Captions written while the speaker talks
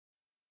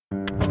You're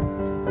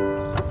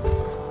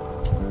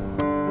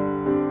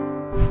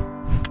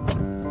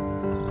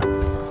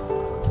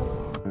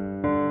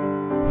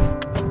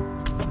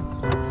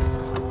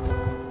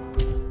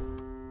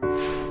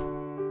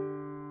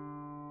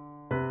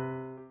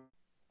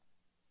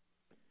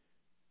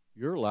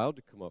allowed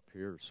to come up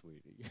here,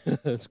 sweetie.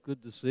 It's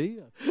good to see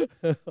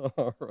you.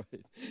 All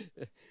right.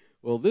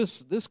 Well,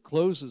 this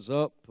closes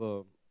up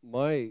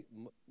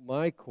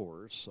my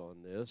course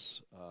on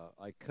this.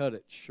 I cut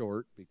it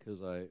short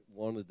because I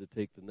wanted to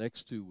take the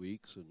next 2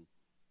 weeks and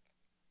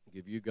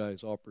give you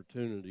guys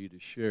opportunity to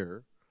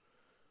share.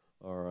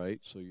 All right,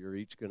 so you're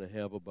each going to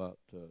have about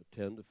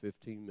 10 to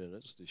 15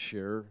 minutes to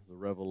share the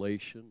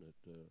revelation,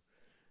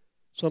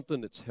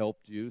 something that's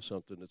helped you,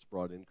 something that's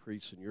brought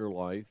increase in your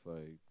life.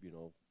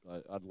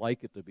 I'd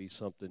like it to be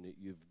something that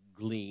you've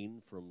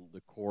gleaned from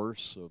the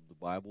course of the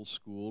Bible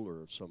school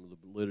or some of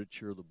the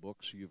literature, the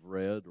books you've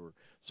read, or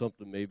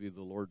something maybe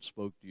the Lord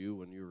spoke to you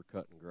when you were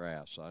cutting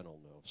grass. I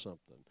don't know,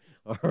 something.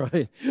 All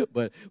right,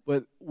 but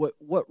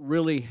what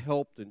really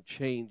helped and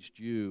changed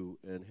you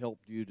and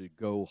helped you to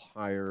go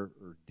higher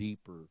or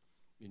deeper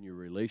in your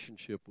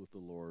relationship with the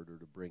Lord, or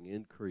to bring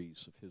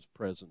increase of His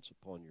presence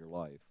upon your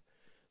life.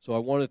 So I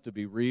want it to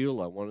be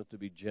real. I want it to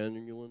be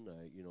genuine.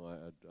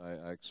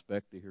 I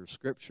expect to hear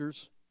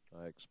scriptures,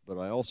 but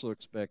I also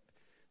expect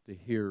to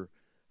hear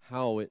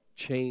how it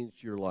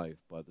changed your life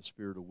by the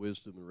Spirit of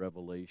wisdom and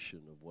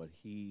revelation of what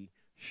He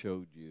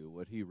showed you,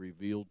 what He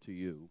revealed to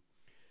you.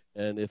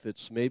 And if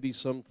it's maybe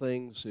some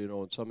things,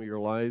 in some of your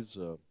lives,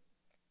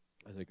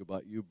 I think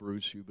about you,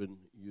 Bruce. You've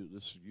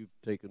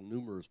taken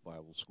numerous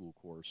Bible school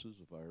courses,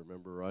 if I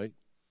remember right.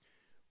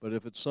 But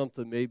if it's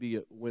something, maybe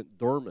it went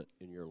dormant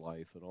in your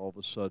life and all of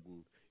a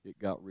sudden it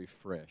got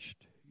refreshed,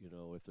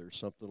 if there's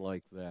something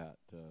like that,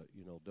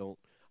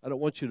 I don't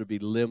want you to be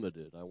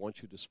limited. I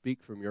want you to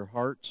speak from your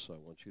hearts. I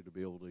want you to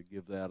be able to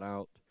give that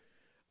out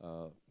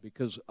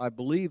because I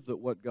believe that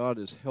what God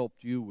has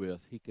helped you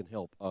with, He can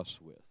help us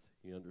with.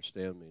 You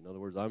understand me? In other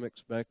words, I'm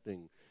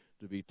expecting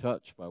to be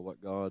touched by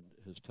what God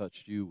has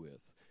touched you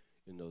with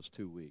in those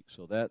 2 weeks.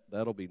 So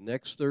that'll be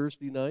next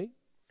Thursday night.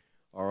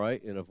 All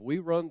right, and if we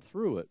run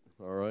through it,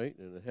 all right,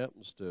 and it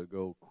happens to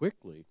go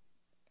quickly,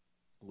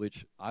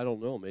 which I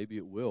don't know, maybe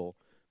it will,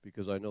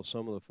 because I know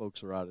some of the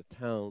folks are out of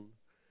town.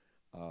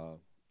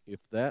 If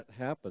that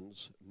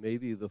happens,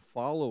 maybe the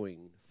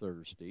following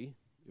Thursday,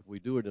 if we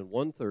do it in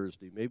one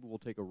Thursday, maybe we'll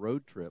take a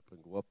road trip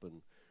and go up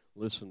and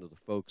listen to the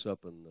folks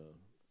up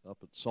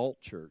at Salt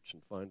Church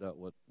and find out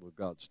what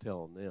God's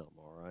telling them,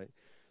 all right?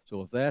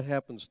 So if that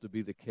happens to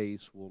be the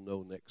case, we'll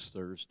know next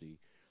Thursday.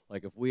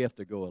 Like if we have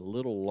to go a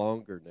little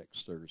longer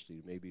next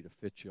Thursday, maybe to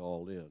fit you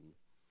all in,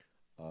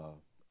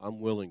 I'm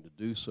willing to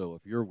do so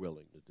if you're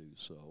willing to do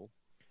so.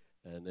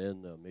 And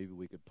then maybe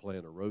we could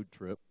plan a road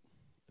trip,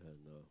 and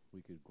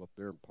we could go up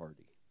there and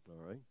party.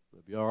 All right?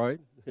 That'd be all right?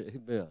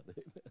 Amen.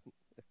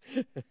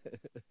 Amen.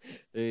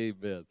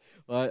 Amen.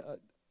 Well,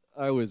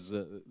 I was,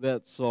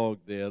 that song,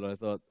 Dan, I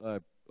thought, I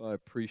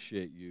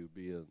appreciate you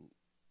being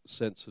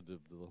sensitive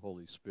to the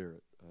Holy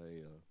Spirit.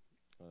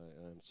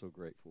 I'm so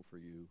grateful for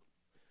you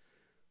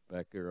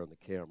back there on the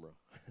camera.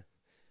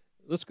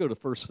 Let's go to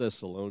 1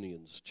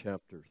 Thessalonians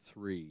chapter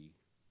 3.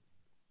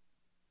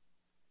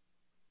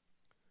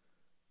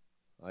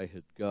 I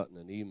had gotten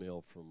an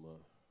email from an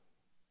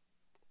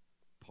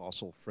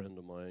apostle friend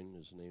of mine.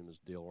 His name is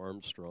Dale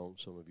Armstrong.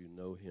 Some of you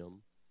know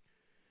him.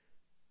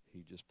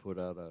 He just put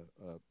out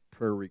a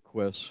prayer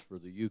request for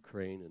the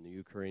Ukraine and the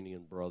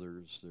Ukrainian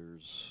brothers.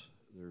 There's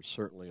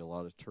certainly a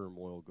lot of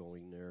turmoil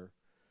going there.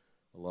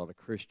 A lot of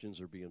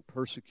Christians are being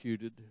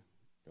persecuted.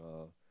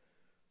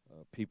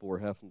 People were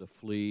having to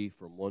flee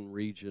from one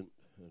region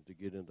to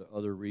get into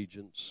other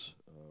regions.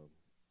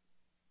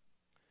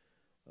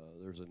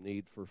 There's a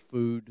need for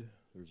food.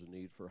 There's a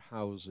need for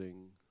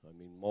housing. I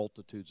mean,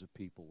 multitudes of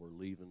people were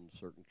leaving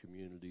certain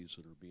communities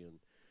that are being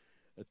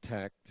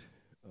attacked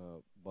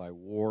by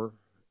war.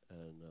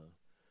 And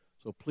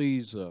so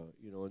please,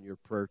 in your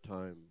prayer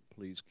time,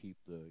 please keep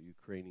the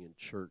Ukrainian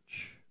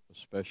church,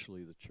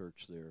 especially the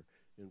church there,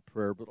 in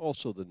prayer, but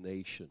also the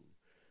nation.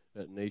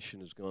 That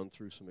nation has gone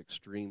through some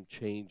extreme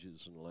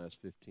changes in the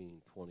last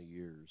 15, 20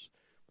 years.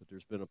 But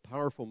there's been a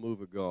powerful move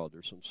of God.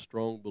 There's some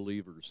strong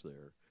believers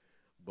there.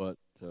 But,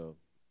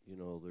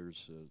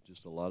 there's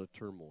just a lot of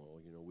turmoil.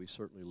 We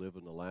certainly live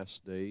in the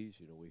last days.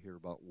 We hear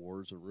about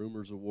wars or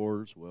rumors of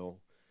wars. Well,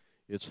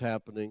 it's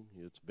happening.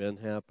 It's been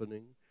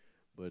happening.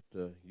 But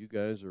you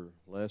guys are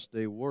last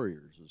day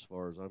warriors as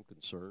far as I'm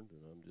concerned,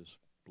 and I'm just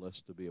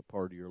blessed to be a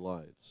part of your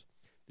lives.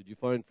 Did you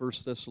find 1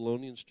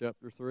 Thessalonians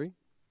chapter 3?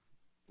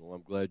 Well,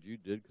 I'm glad you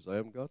did because I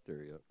haven't got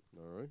there yet.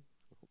 All right?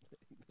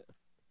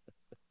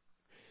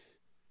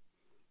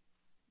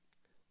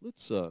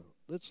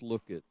 Let's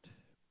look at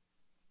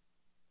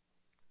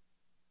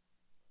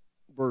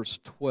verse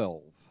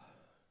 12.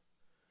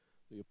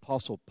 The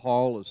Apostle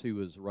Paul, as he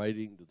was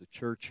writing to the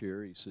church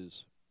here, he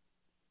says,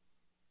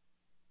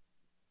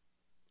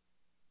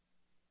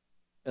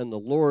 "And the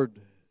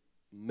Lord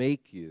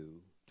make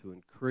you to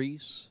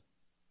increase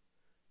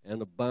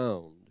and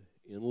abound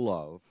in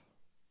love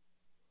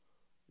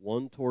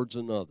one towards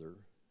another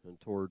and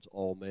towards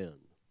all men.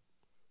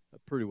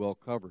 That pretty well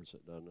covers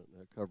it, doesn't it?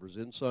 That covers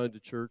inside the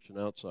church and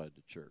outside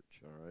the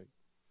church, all right?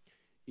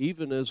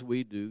 Even as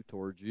we do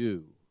towards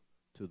you.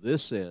 To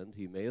this end,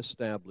 he may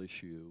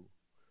establish you,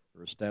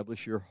 or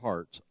establish your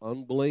hearts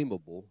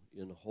unblameable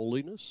in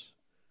holiness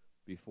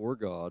before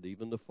God,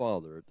 even the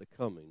Father, at the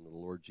coming of the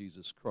Lord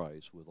Jesus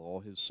Christ with all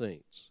his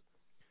saints.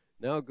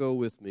 Now go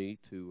with me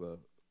to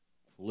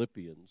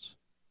Philippians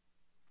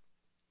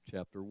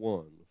chapter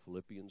 1.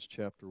 Philippians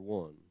chapter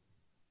 1.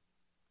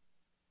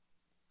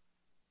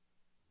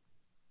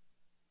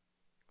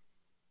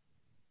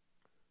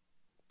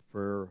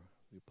 Prayer,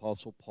 the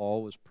Apostle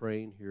Paul was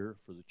praying here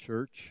for the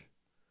church.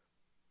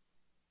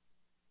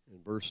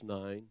 In verse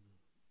 9,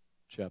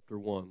 chapter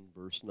 1,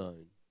 verse 9.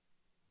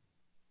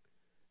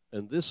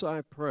 And this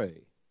I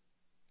pray,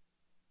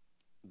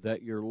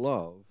 that your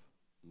love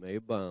may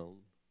abound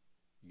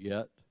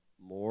yet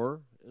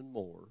more and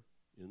more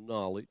in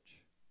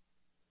knowledge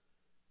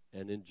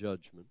and in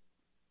judgment,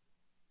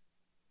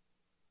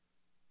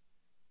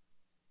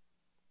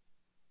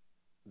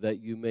 that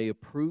you may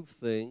approve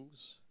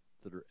things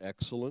that are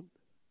excellent,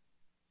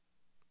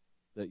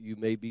 that you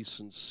may be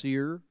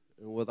sincere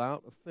and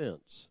without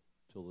offense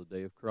till the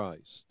day of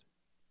Christ.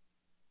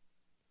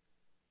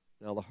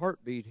 Now the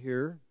heartbeat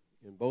here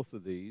in both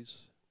of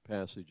these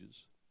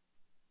passages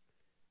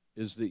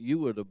is that you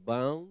would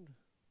abound,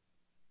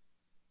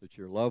 that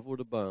your love would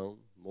abound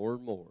more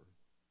and more,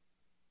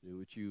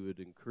 that you would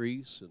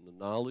increase in the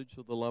knowledge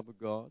of the love of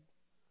God.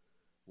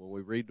 When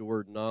we read the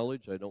word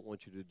knowledge, I don't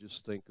want you to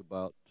just think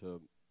about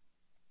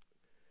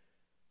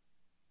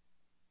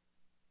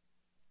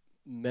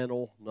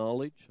mental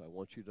knowledge. I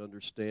want you to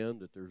understand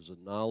that there's a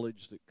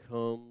knowledge that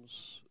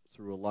comes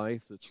through a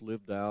life that's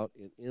lived out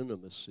in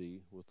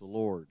intimacy with the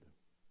Lord,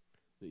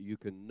 that you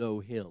can know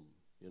him.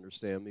 You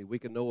understand me? We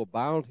can know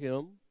about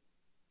him,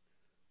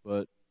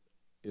 but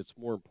it's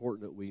more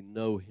important that we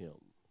know him.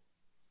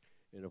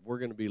 And if we're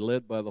going to be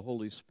led by the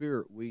Holy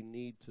Spirit, we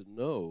need to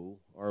know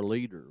our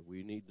leader.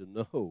 We need to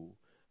know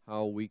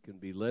how we can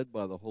be led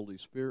by the Holy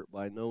Spirit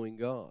by knowing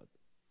God.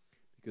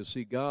 Because,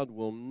 see, God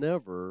will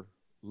never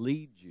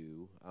lead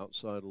you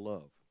outside of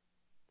love.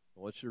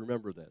 I want you to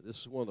remember that.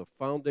 This is one of the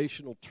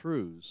foundational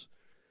truths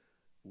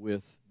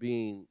with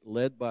being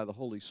led by the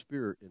Holy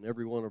Spirit in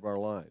every one of our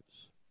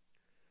lives.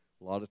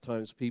 A lot of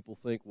times people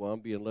think, well, I'm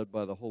being led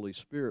by the Holy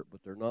Spirit,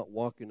 but they're not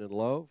walking in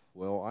love.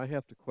 Well, I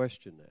have to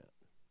question that.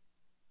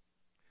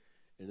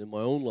 And in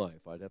my own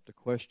life, I'd have to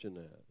question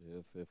that.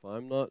 If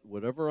I'm not,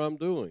 whatever I'm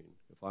doing,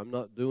 if I'm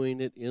not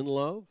doing it in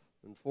love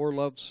and for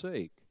love's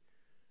sake,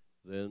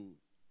 then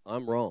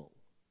I'm wrong.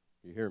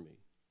 You hear me?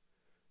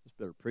 It's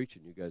better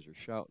preaching. You guys are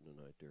shouting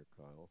tonight there,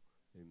 Kyle.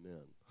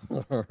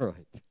 Amen. All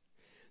right.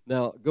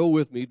 Now, go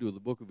with me to the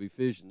book of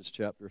Ephesians,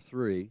 chapter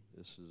 3.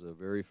 This is a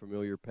very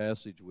familiar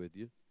passage with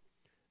you.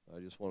 I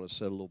just want to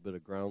set a little bit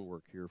of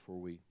groundwork here before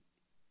we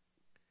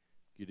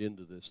get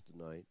into this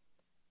tonight.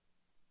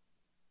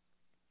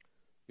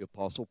 The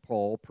Apostle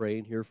Paul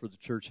praying here for the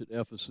church at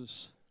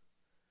Ephesus.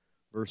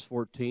 Verse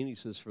 14, he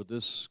says, "For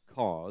this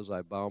cause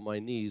I bow my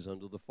knees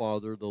unto the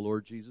Father, the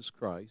Lord Jesus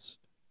Christ,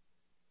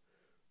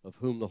 of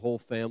whom the whole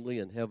family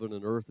in heaven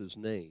and earth is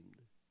named,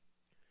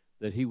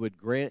 that he would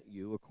grant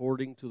you,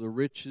 according to the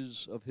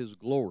riches of his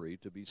glory,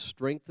 to be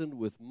strengthened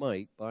with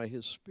might by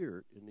his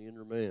Spirit in the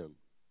inner man,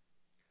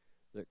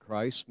 that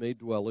Christ may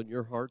dwell in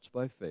your hearts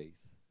by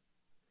faith,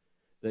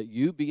 that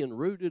you, being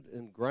rooted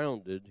and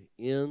grounded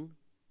in,"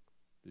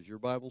 does your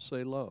Bible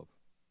say love?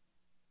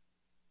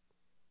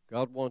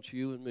 God wants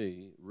you and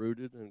me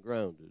rooted and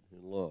grounded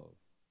in love.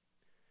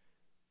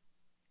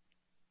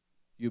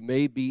 "You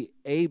may be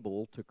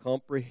able to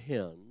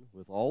comprehend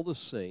with all the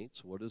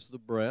saints what is the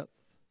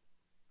breadth,"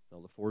 now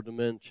the four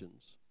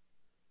dimensions,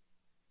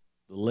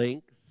 "the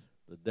length,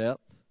 the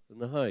depth,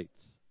 and the height."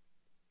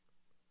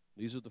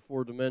 These are the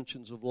four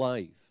dimensions of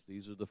life.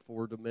 These are the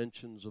four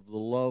dimensions of the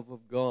love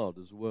of God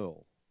as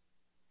well.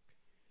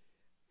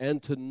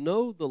 "And to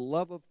know the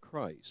love of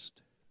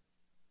Christ."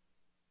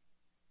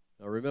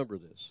 Now remember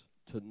this.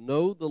 To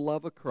know the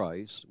love of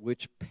Christ,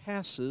 which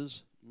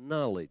passes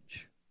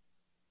knowledge.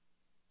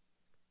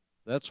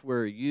 That's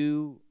where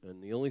you,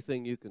 and the only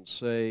thing you can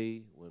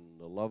say when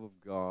the love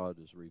of God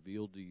is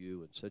revealed to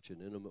you in such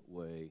an intimate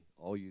way,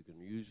 all you can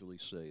usually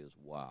say is,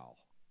 wow.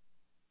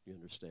 You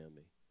understand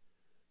me?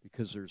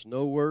 Because there's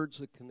no words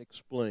that can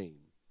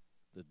explain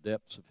the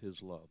depths of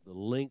his love, the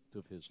length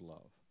of his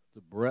love,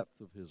 the breadth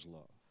of his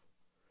love.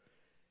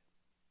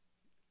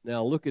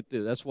 Now look at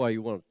this. That's why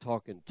you want to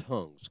talk in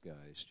tongues,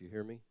 guys. Do you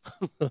hear me?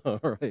 All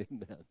right,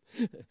 man.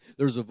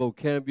 There's a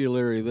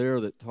vocabulary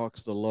there that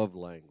talks the love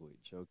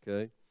language,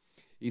 okay?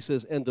 He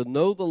says, "And to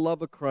know the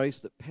love of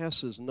Christ that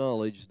passes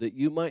knowledge, that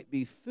you might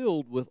be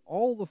filled with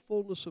all the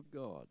fullness of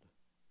God."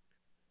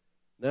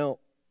 Now,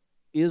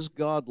 is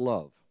God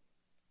love?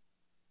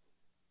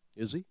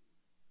 Is he?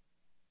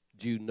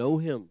 Do you know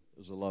him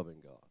as a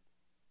loving God?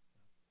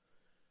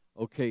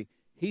 Okay,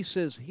 he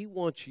says he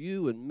wants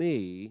you and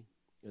me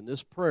in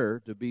this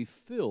prayer to be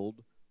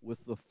filled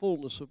with the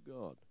fullness of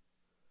God.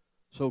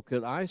 So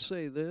could I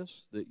say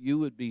this, that you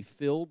would be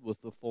filled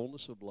with the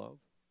fullness of love?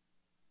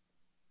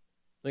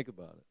 Think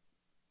about it.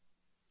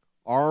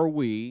 Are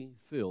we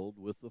filled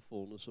with the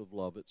fullness of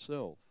love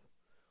itself?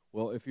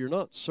 Well, if you're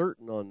not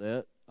certain on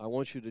that, I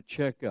want you to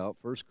check out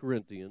 1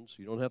 Corinthians.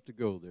 You don't have to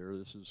go there.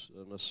 This is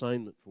an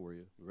assignment for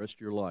you the rest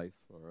of your life,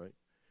 all right?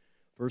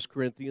 1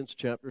 Corinthians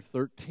chapter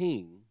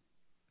 13,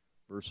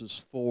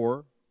 verses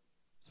 4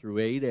 through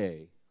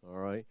 8a, all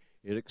right?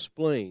 It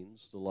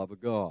explains the love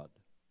of God.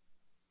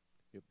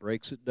 It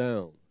breaks it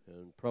down.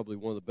 And probably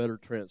one of the better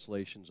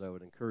translations I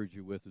would encourage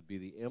you with would be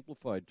the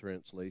Amplified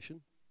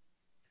Translation.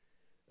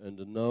 And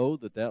to know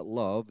that that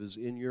love is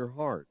in your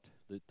heart,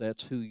 that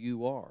that's who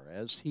you are.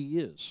 As He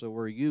is, so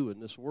are you in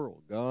this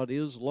world. God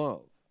is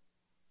love.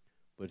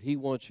 But He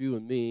wants you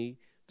and me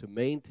to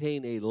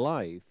maintain a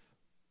life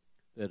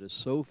that is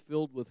so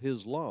filled with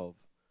His love.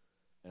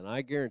 And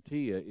I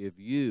guarantee you, if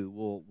you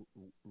will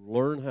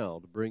learn how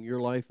to bring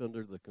your life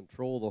under the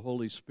control of the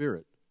Holy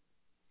Spirit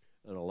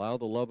and allow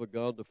the love of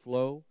God to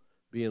flow,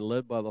 being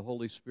led by the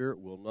Holy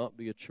Spirit will not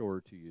be a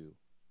chore to you.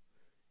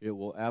 It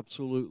will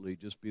absolutely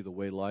just be the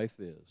way life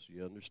is.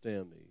 You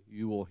understand me?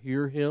 You will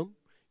hear Him.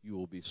 You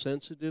will be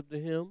sensitive to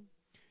Him.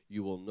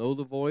 You will know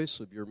the voice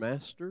of your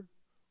Master.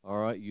 All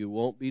right? You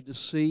won't be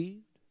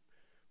deceived.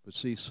 But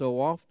see,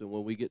 so often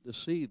when we get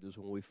deceived is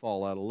when we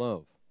fall out of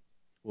love,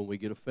 when we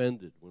get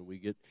offended, when we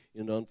get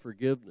in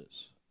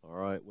unforgiveness. All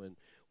right?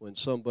 When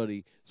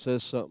somebody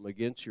says something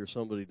against you or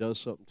somebody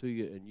does something to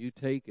you and you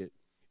take it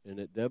and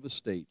it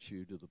devastates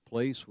you to the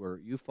place where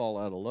you fall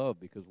out of love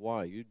because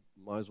why? You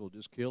might as well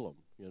just kill them.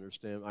 You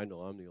understand? I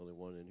know I'm the only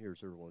one in here,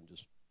 so everyone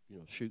just,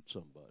 shoot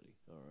somebody.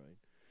 All right?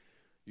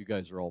 You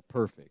guys are all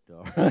perfect,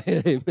 all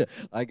right?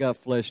 I got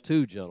flesh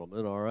too,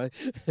 gentlemen, all right?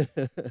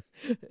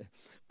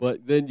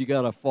 But then you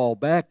got to fall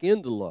back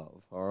into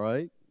love, all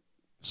right?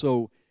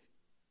 So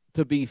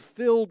to be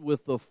filled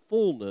with the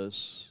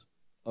fullness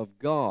of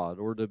God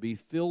or to be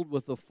filled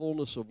with the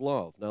fullness of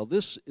love. Now,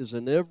 this is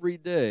an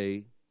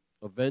everyday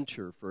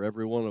adventure for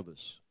every one of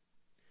us.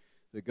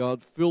 That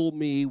God fill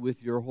me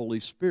with your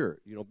Holy Spirit.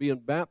 Being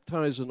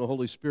baptized in the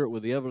Holy Spirit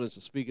with the evidence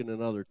of speaking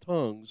in other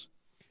tongues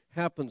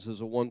happens as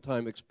a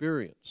one-time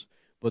experience.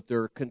 But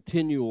there are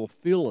continual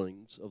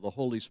fillings of the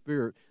Holy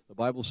Spirit. The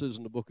Bible says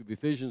in the book of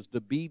Ephesians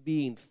to be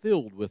being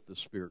filled with the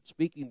Spirit,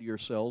 speaking to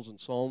yourselves in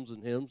psalms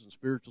and hymns and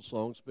spiritual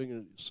songs,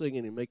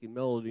 singing and making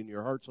melody in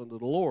your hearts unto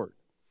the Lord.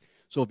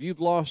 So if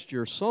you've lost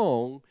your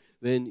song,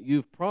 then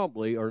you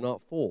probably are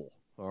not full,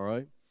 all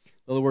right?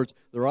 In other words,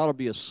 there ought to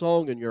be a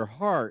song in your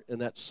heart, and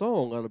that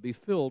song ought to be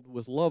filled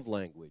with love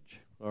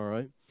language, all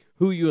right?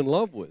 Who are you in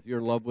love with? You're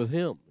in love with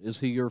Him. Is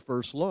He your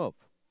first love?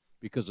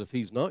 Because if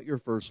He's not your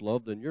first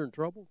love, then you're in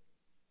trouble.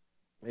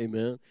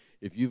 Amen.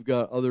 If you've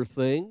got other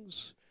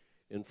things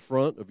in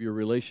front of your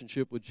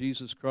relationship with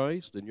Jesus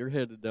Christ, then you're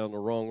headed down the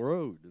wrong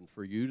road. And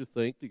for you to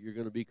think that you're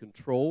going to be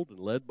controlled and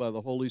led by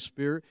the Holy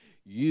Spirit,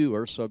 you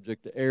are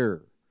subject to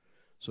error.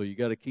 So you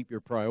got to keep your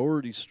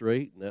priorities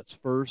straight, and that's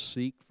first,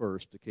 seek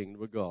first the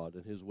kingdom of God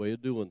and His way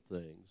of doing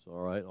things,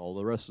 all right? All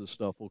the rest of the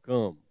stuff will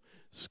come.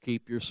 Just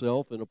keep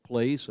yourself in a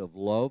place of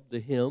love to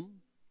Him,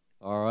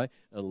 all right,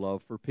 and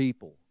love for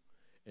people.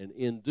 And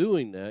in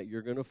doing that,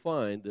 you're going to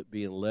find that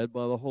being led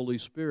by the Holy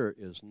Spirit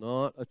is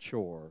not a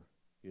chore.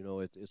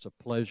 It's a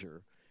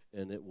pleasure,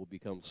 and it will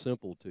become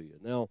simple to you.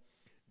 Now,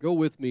 go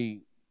with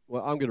me.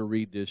 Well, I'm going to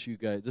read this. You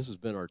guys, this has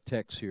been our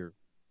text here.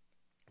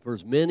 For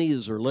as many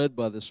as are led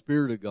by the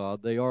Spirit of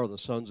God, they are the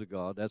sons of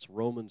God. That's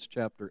Romans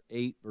chapter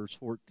 8, verse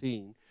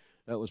 14.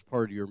 That was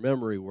part of your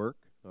memory work,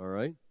 all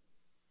right?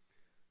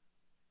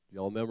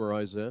 Y'all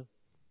memorize that?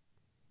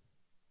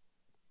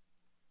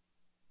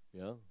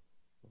 Yeah?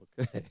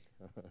 Okay.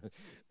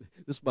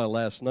 This is my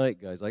last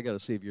night, guys. I got to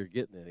see if you're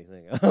getting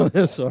anything out of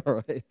this, all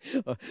right?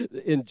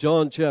 In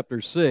John chapter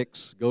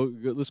 6,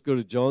 let's go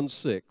to John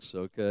 6,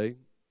 okay?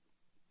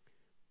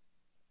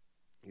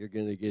 You're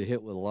going to get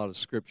hit with a lot of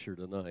scripture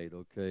tonight,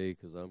 okay,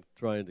 because I'm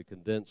trying to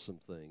condense some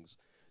things.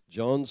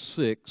 John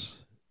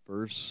 6,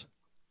 verse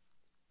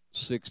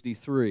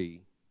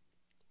 63.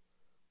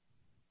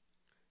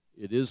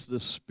 It is the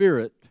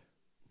Spirit.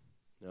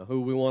 Now,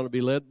 who we want to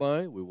be led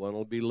by? We want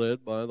to be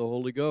led by the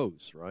Holy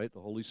Ghost, right? The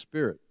Holy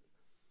Spirit.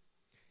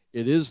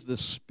 It is the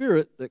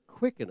Spirit that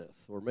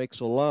quickeneth or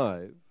makes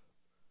alive.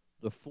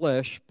 The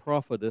flesh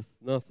profiteth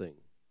nothing.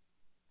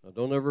 Now,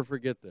 don't ever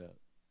forget that.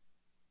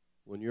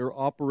 When you're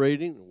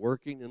operating and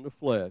working in the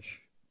flesh,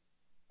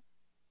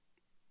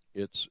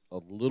 it's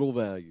of little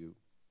value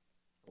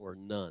or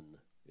none.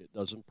 It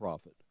doesn't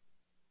profit.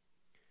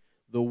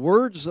 The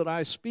words that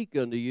I speak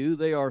unto you,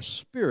 they are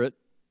spirit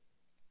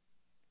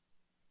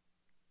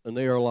and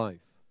they are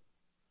life.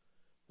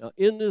 Now,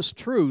 in this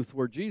truth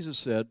where Jesus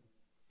said,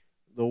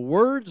 the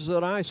words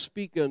that I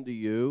speak unto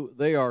you,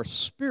 they are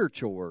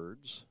spiritual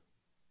words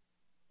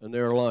and they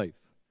are life.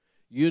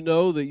 You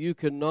know that you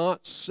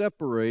cannot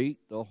separate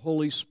the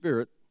Holy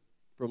Spirit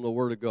from the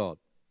Word of God.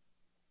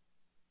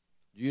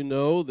 You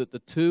know that the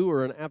two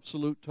are in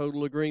absolute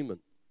total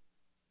agreement.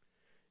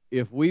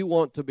 If we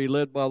want to be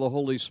led by the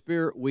Holy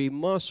Spirit, we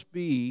must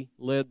be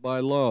led by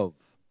love.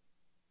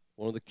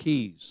 one of the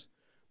keys.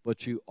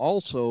 But you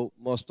also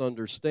must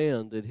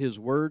understand that his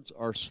words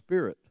are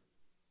spirit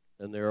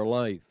and they are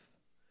life.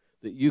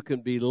 That you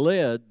can be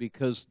led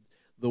because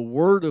the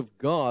Word of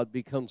God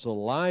becomes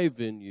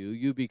alive in you.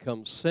 You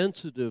become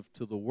sensitive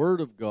to the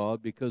Word of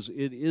God because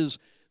it is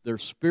their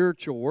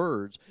spiritual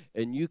words,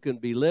 and you can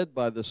be led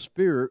by the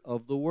Spirit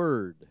of the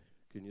Word.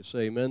 Can you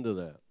say amen to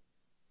that?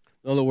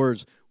 In other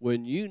words,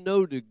 when you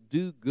know to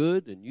do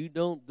good and you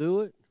don't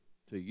do it,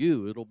 to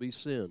you it'll be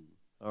sin.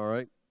 All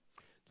right?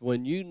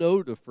 When you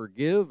know to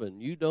forgive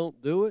and you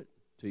don't do it,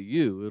 to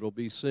you it'll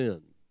be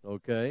sin.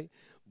 Okay?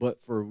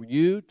 But for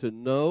you to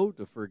know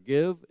to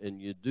forgive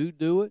and you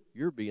do it,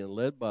 you're being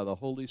led by the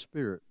Holy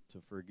Spirit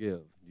to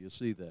forgive. Do you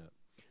see that?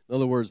 In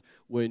other words,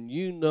 when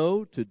you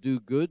know to do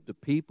good to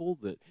people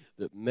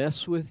that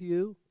mess with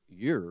you,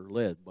 you're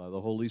led by the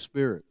Holy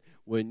Spirit.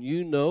 When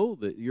you know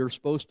that you're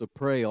supposed to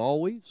pray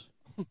always,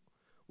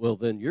 well,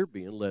 then you're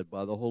being led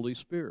by the Holy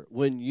Spirit.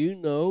 When you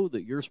know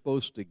that you're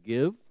supposed to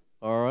give,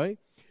 all right,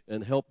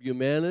 and help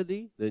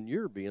humanity, then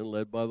you're being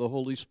led by the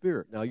Holy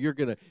Spirit. Now, you're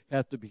going to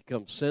have to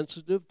become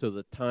sensitive to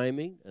the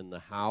timing and the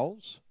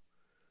hows,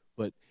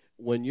 but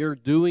when you're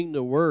doing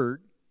the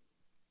Word,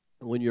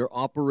 when you're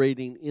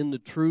operating in the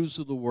truths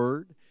of the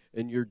Word,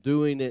 and you're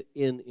doing it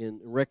in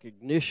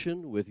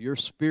recognition with your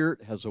spirit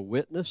as a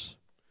witness.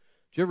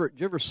 Do you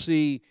ever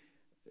see,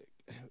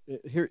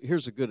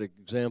 here's a good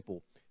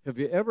example. Have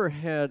you ever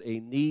had a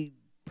need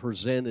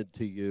presented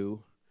to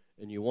you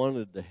and you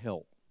wanted to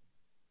help?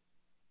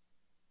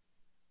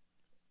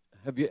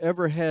 Have you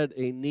ever had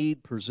a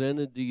need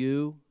presented to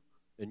you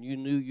and you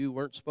knew you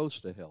weren't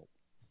supposed to help?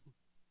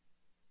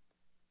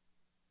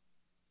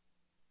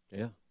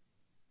 Yeah.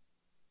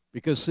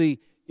 Because, see,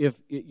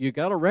 if you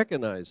got to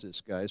recognize this,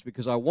 guys,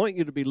 because I want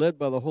you to be led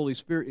by the Holy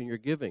Spirit in your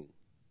giving.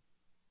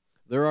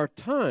 There are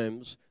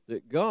times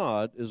that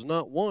God is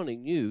not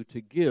wanting you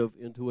to give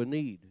into a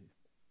need,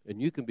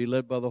 and you can be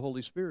led by the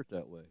Holy Spirit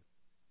that way.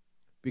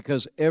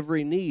 Because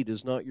every need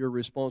is not your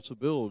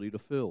responsibility to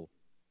fill.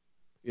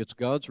 It's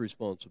God's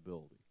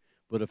responsibility.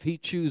 But if He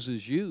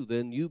chooses you,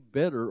 then you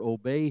better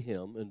obey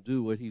Him and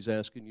do what He's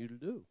asking you to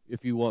do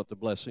if you want the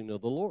blessing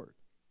of the Lord.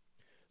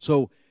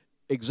 So,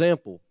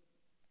 example,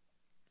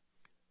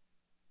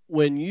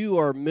 when you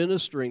are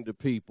ministering to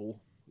people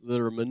that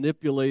are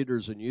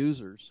manipulators and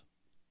users,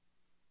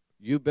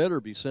 you better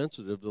be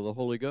sensitive to the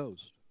Holy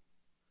Ghost.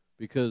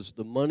 Because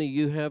the money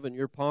you have in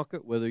your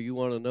pocket, whether you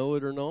want to know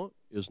it or not,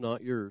 is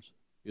not yours.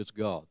 It's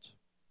God's.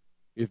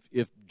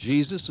 If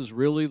Jesus is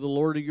really the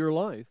Lord of your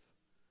life,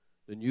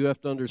 then you have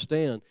to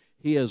understand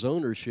He has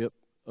ownership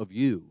of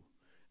you.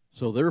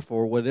 So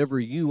therefore, whatever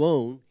you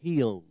own,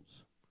 He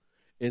owns.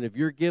 And if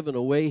you're giving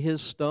away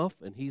His stuff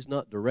and He's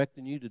not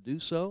directing you to do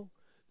so,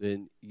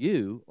 then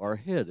you are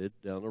headed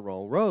down the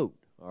wrong road.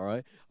 All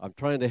right? I'm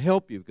trying to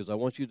help you because I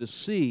want you to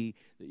see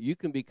that you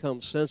can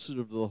become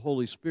sensitive to the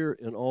Holy Spirit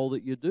in all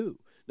that you do.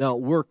 Now,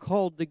 we're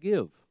called to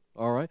give.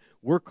 All right?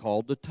 We're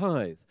called to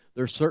tithe.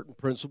 There are certain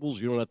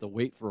principles you don't have to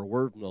wait for a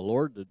word from the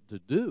Lord to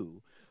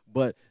do,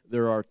 but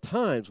there are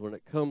times when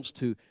it comes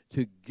to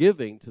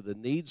giving to the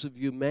needs of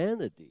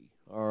humanity,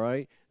 all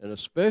right? And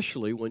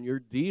especially when you're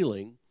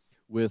dealing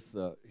with,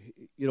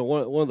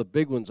 one of the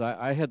big ones,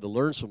 I had to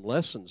learn some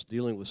lessons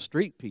dealing with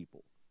street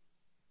people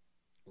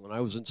when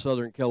I was in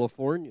Southern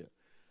California.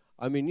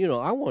 I mean,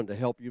 I wanted to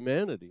help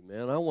humanity,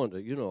 man. I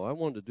wanted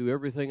to do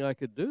everything I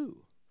could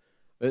do.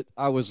 But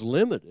I was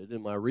limited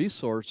in my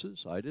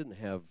resources. I didn't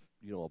have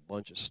a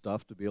bunch of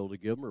stuff to be able to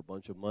give them or a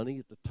bunch of money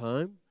at the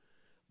time.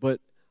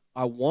 But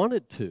I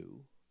wanted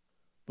to,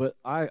 but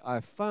I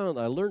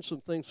learned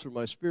some things from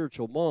my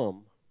spiritual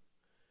mom,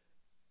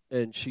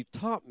 and she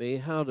taught me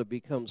how to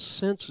become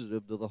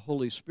sensitive to the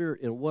Holy Spirit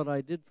in what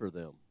I did for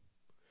them.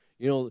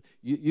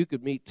 You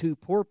could meet two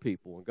poor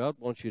people, and God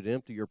wants you to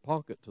empty your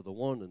pocket to the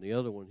one, and the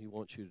other one, He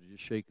wants you to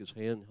just shake his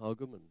hand, hug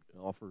him, and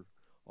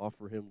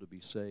offer him to be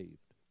saved.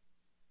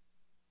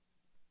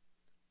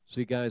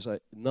 See, guys,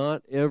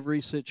 not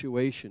every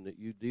situation that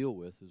you deal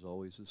with is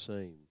always the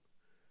same.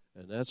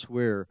 And that's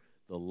where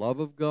the love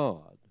of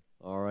God,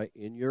 all right,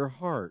 in your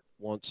heart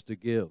wants to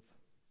give.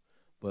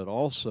 But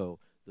also,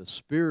 the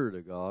Spirit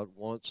of God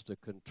wants to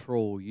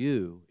control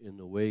you in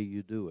the way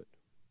you do it.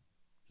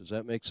 Does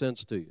that make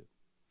sense to you?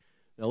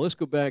 Now, let's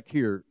go back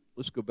here.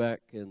 Let's go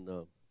back in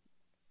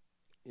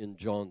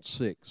John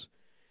 6.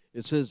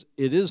 It says,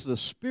 "It is the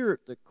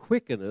Spirit that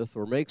quickeneth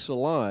or makes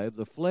alive,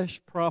 the flesh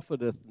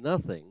profiteth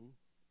nothing.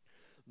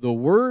 The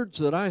words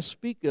that I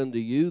speak unto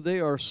you, they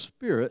are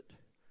spirit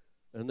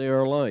and they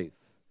are life."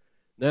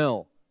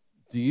 Now,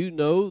 do you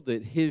know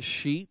that His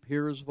sheep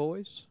hear His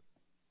voice?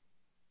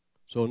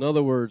 So in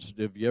other words,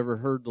 have you ever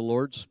heard the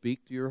Lord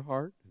speak to your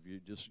heart? Have you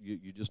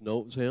just know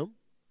it was Him?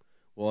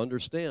 Well,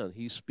 understand,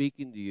 He's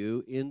speaking to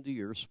you into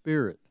your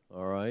spirit,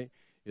 all right?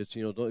 It's,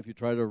 if you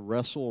try to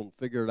wrestle and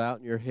figure it out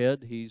in your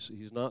head, He's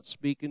not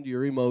speaking to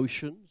your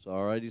emotions,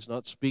 all right? He's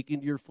not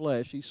speaking to your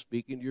flesh, He's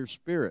speaking to your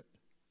spirit.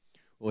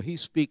 Well,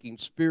 He's speaking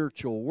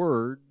spiritual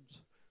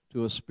words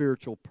to a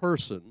spiritual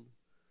person,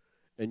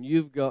 And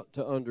you've got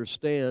to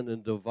understand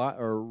and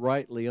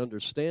rightly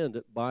understand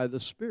it by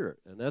the Spirit.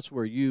 And that's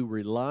where you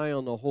rely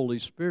on the Holy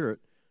Spirit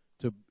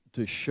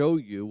to show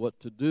you what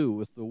to do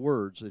with the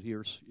words that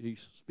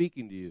He's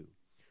speaking to you.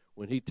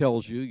 When He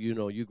tells you,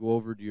 you go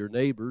over to your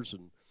neighbors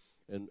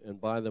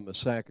and buy them a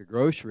sack of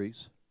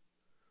groceries.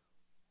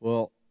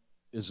 Well,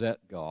 is that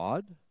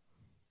God?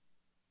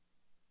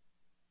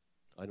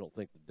 I don't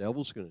think the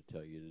devil's going to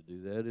tell you to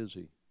do that, is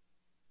he?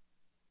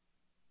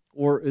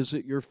 Or is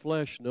it your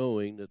flesh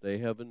knowing that they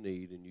have a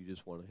need and you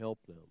just want to help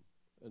them?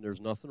 And there's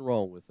nothing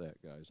wrong with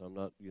that, guys. I'm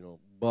not,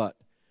 but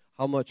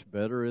how much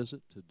better is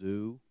it to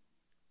do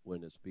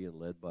when it's being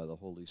led by the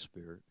Holy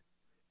Spirit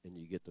and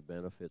you get the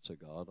benefits of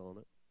God on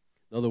it?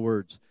 In other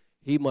words,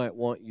 He might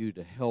want you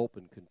to help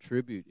and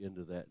contribute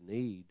into that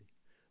need,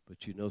 but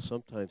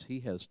sometimes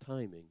He has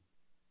timing.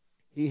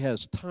 He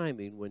has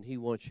timing when He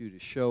wants you to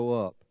show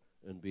up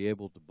and be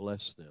able to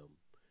bless them.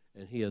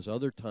 And He has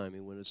other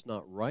timing when it's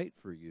not right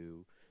for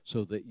you,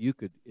 so that you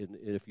could, and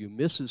if you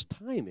miss His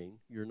timing,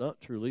 you're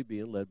not truly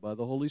being led by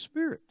the Holy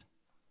Spirit.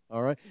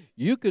 All right?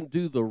 You can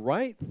do the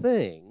right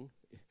thing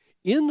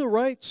in the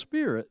right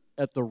spirit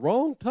at the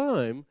wrong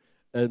time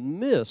and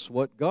miss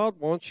what God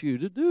wants you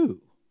to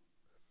do.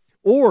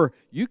 Or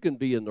you can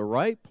be in the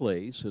right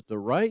place at the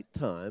right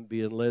time,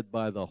 being led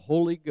by the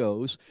Holy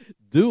Ghost,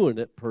 doing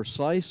it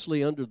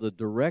precisely under the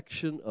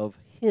direction of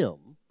Him,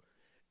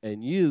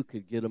 and you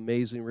could get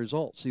amazing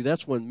results. See,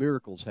 that's when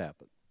miracles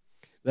happen.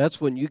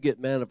 That's when you get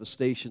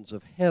manifestations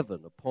of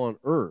heaven upon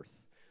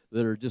earth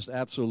that are just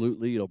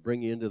absolutely,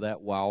 bring you into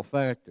that wow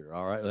factor.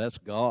 All right, that's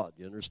God.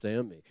 You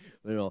understand me?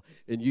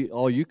 And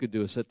all you could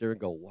do is sit there and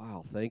go,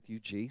 "Wow, thank you,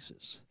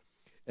 Jesus."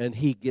 And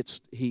you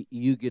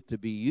get to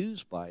be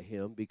used by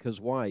Him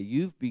because why?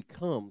 You've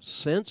become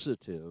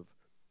sensitive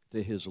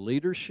to His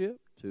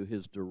leadership, to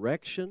His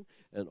direction,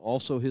 and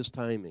also His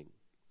timing.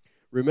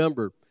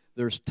 Remember,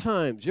 there's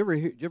times.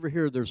 You ever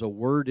hear there's a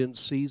word in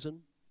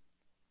season?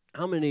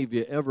 How many of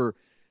you ever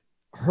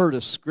heard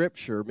a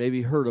scripture,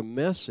 maybe heard a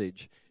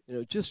message,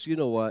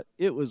 what,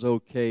 it was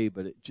okay,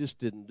 but it just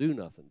didn't do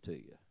nothing to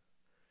you?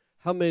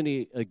 How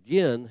many,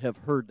 again, have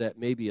heard that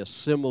maybe a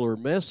similar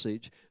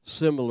message,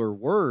 similar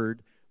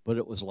word, but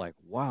it was like,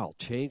 wow,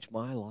 changed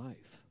my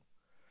life?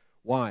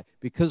 Why?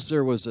 Because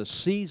there was a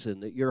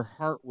season that your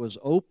heart was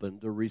open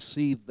to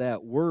receive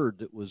that word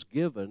that was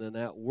given, and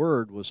that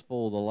word was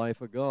full of the life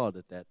of God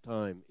at that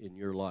time in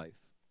your life.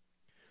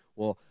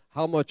 Well,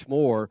 how much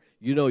more,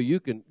 you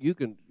can,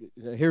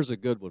 here's a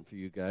good one for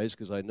you guys,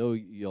 because I know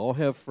you all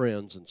have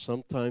friends, and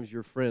sometimes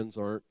your friends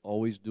aren't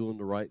always doing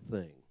the right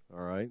thing,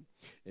 all right?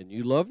 And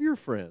you love your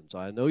friends.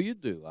 I know you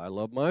do. I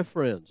love my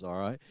friends, all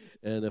right?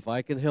 And if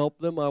I can help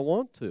them, I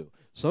want to.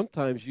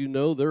 Sometimes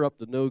they're up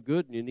to no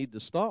good, and you need to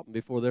stop them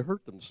before they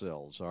hurt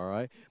themselves, all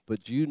right?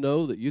 But you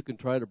know that you can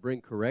try to bring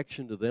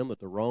correction to them at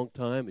the wrong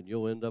time, and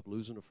you'll end up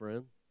losing a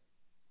friend?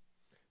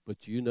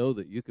 But you know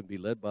that you can be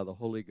led by the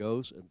Holy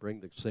Ghost and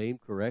bring the same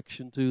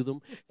correction to them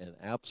and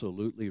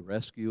absolutely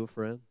rescue a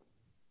friend?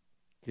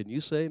 Can you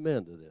say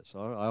amen to this?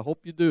 I hope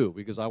you do,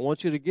 because I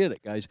want you to get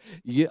it, guys.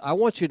 I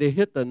want you to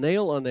hit the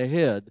nail on the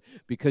head,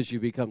 because you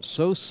become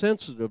so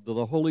sensitive to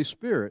the Holy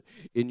Spirit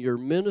in your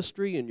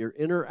ministry and your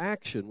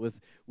interaction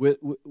with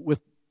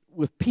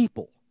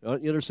people. You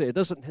understand? It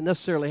doesn't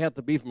necessarily have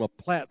to be from a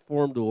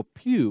platform to a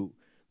pew.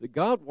 That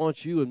God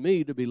wants you and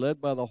me to be led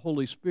by the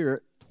Holy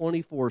Spirit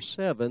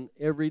 24/7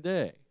 every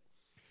day.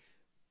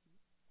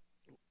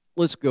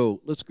 Let's go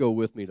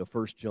with me to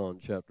 1 John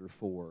chapter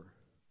 4.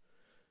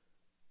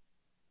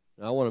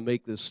 Now, I want to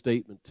make this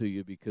statement to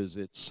you because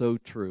it's so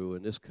true,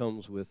 and this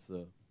comes with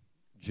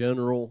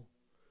general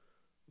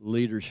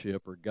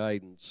leadership or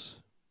guidance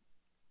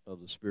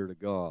of the Spirit of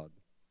God.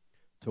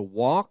 To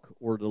walk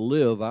or to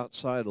live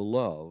outside of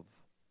love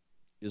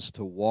is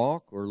to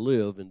walk or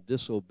live in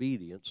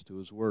disobedience to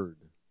His Word.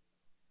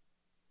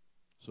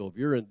 So if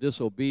you're in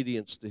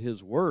disobedience to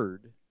His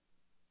Word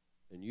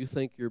and you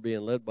think you're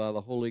being led by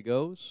the Holy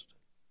Ghost,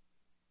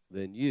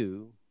 then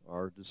you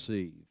are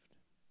deceived.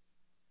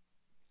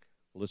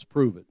 Well, let's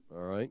prove it,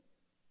 all right?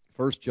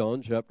 1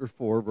 John chapter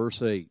 4, verse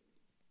 8.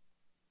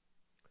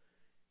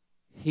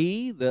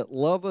 He that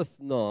loveth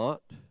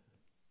not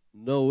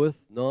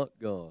knoweth not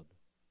God,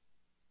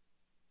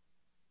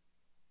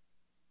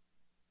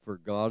 for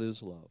God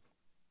is love.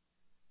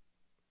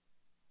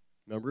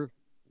 Remember?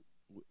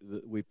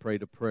 We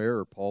prayed a prayer,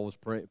 or Paul was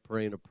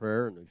praying a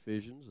prayer in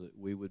Ephesians, that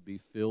we would be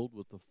filled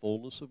with the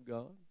fullness of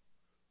God,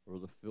 or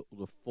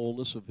the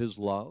fullness of His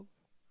love,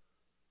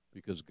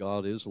 because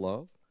God is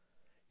love.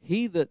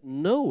 He that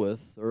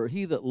knoweth, or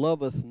he that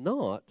loveth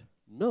not,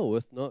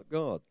 knoweth not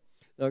God.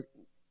 Now,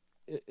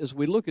 as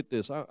we look at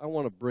this, I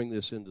want to bring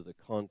this into the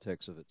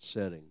context of its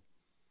setting,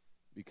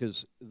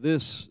 because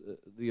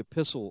the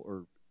epistle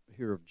or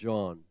here of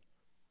John,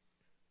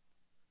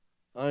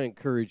 I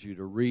encourage you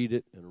to read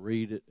it and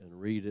read it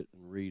and read it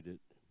and read it,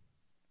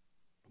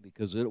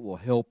 because it will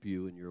help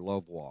you in your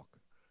love walk.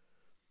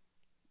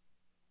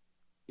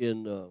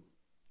 In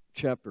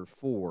chapter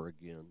 4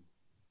 again,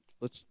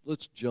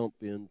 let's jump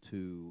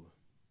into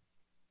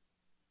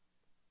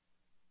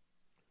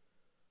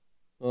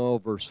Oh,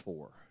 verse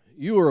 4.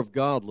 You are of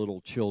God,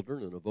 little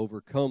children, and have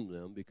overcome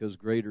them, because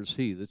greater is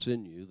he that's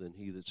in you than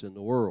he that's in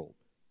the world.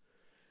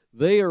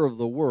 They are of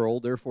the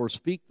world, therefore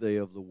speak they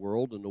of the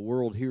world, and the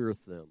world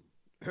heareth them.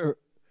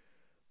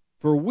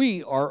 For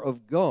we are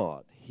of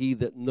God. He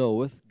that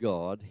knoweth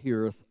God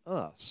heareth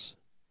us.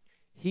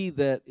 He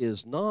that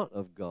is not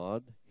of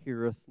God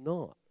heareth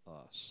not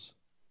us.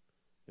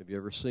 Have you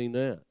ever seen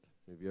that?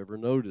 Have you ever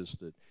noticed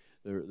that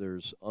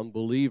there's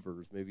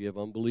unbelievers? Maybe you have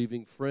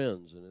unbelieving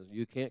friends, and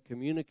you can't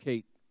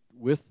communicate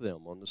with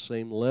them on the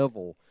same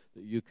level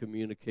that you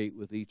communicate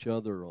with each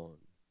other on.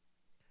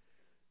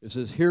 It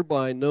says,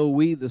 hereby know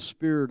we the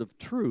spirit of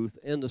truth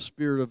and the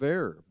spirit of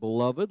error.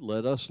 Beloved,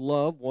 let us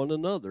love one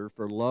another,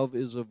 for love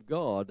is of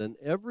God, and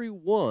every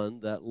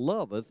one that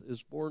loveth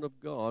is born of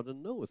God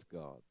and knoweth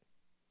God.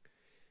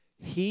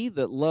 He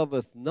that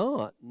loveth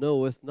not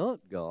knoweth not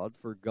God,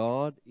 for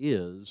God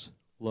is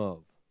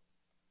love.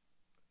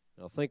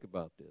 Now think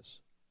about this.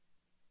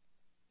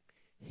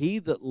 He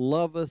that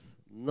loveth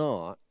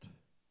not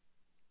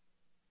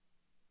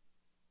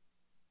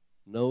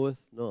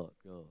knoweth not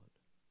God.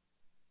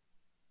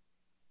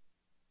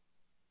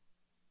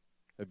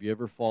 Have you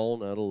ever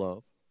fallen out of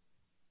love?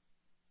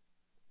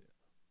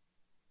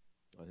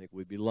 I think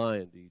we'd be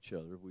lying to each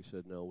other if we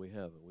said, no, we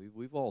haven't.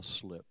 We've all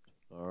slipped,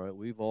 all right?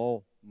 We've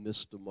all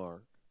missed the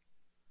mark.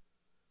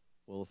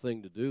 Well, the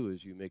thing to do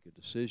is you make a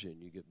decision,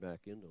 you get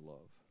back into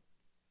love.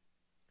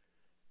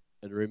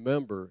 And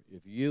remember,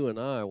 if you and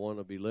I want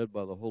to be led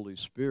by the Holy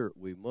Spirit,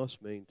 we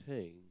must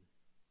maintain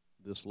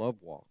this love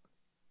walk.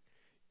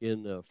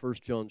 In 1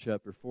 John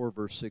chapter 4,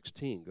 verse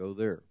 16, go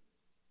there.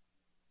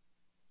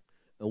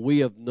 And we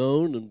have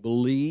known and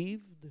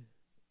believed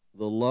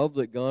the love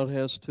that God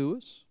has to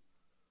us.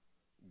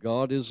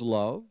 God is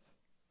love,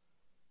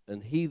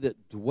 and he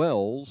that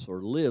dwells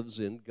or lives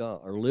in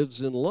God or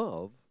lives in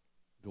love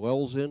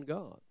dwells in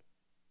God.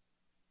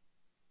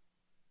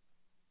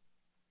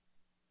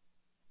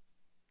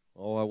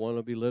 Oh, I want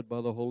to be led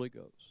by the Holy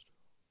Ghost.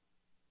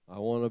 I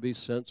want to be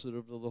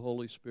sensitive to the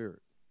Holy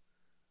Spirit.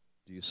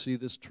 Do you see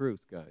this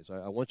truth, guys?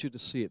 I want you to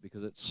see it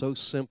because it's so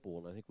simple,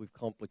 and I think we've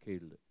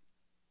complicated it.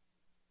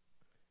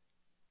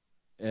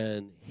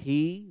 And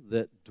he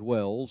that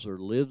dwells or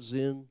lives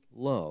in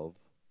love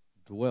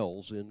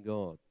dwells in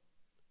God,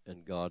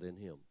 and God in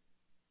him.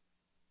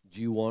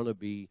 Do you want to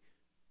be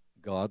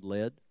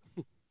God-led,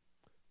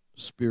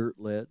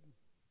 Spirit-led?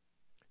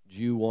 Do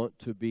you want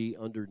to be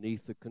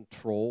underneath the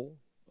control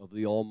of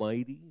the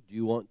Almighty? Do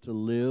you want to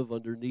live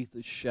underneath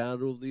the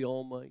shadow of the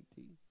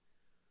Almighty?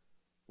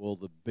 Well,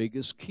 the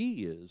biggest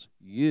key is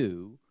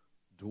you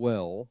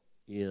dwell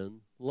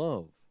in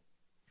love.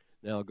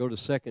 Now go to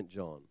 2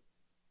 John.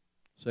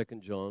 2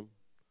 John,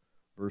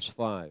 verse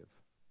 5.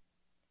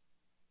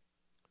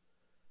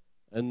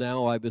 And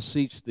now I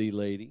beseech thee,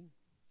 lady,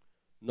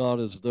 not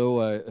as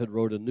though I had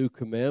wrote a new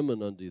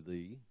commandment unto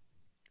thee,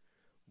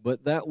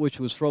 but that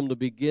which was from the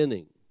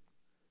beginning,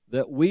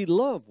 that we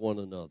love one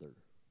another.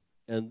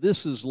 And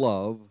this is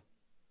love,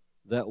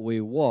 that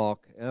we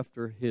walk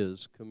after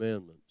his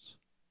commandments.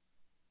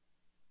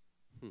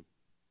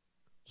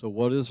 So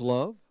what is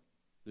love?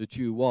 That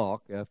you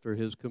walk after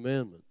his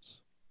commandments.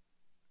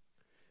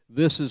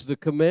 This is the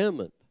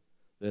commandment,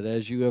 that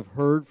as you have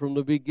heard from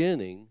the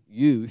beginning,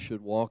 you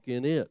should walk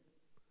in it.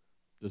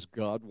 Does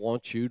God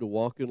want you to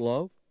walk in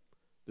love?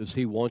 Does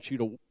he want you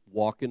to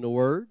walk in the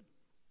Word?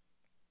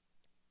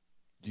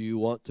 Do you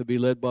want to be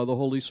led by the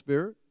Holy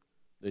Spirit?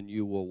 Then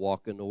you will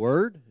walk in the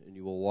Word and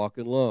you will walk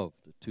in love.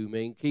 The two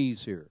main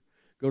keys here.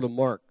 Go to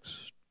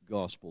Mark's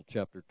Gospel,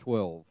 chapter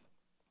 12.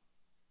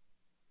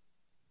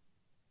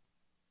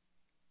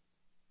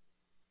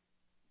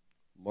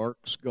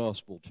 Mark's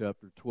Gospel,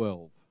 chapter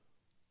 12.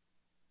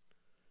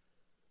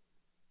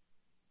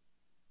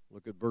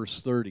 Look at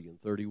verse 30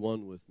 and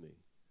 31 with me.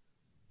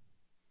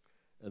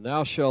 And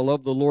thou shalt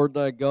love the Lord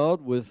thy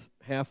God with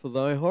half of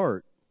thy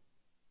heart.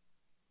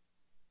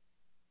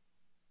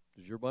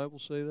 Does your Bible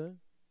say that?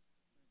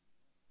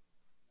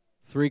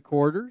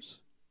 3/4?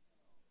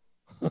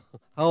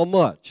 How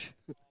much?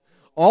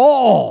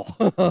 All.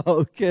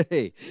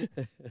 Okay.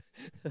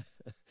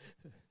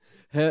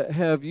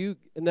 Have you,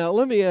 now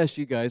let me ask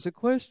you guys a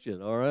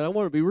question, all right? I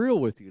want to be real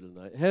with you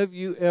tonight. Have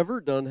you ever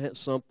done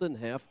something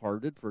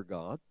half-hearted for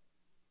God?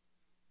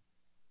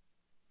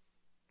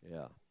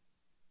 Yeah.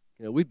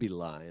 You know, we'd be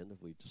lying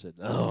if we said,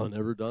 no,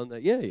 never done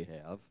that. Yeah, you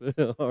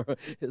have. All right.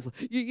 It's like,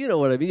 you know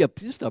what I mean? Yeah,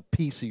 just a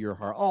piece of your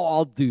heart. Oh,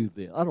 I'll do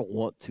this. I don't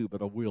want to,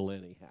 but I will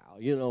anyhow.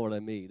 You know what I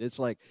mean? It's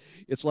like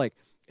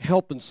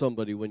helping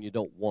somebody when you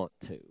don't want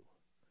to.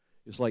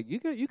 It's like you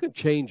can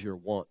change your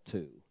want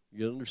to.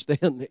 You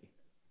understand me?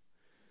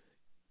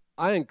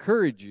 I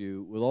encourage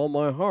you with all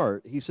my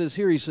heart. He says,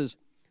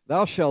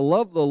 thou shalt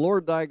love the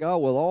Lord thy God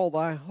with all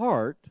thy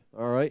heart.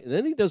 All right. And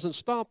then he doesn't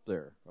stop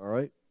there. All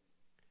right.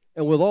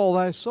 And with all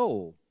thy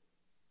soul.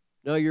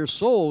 Now, your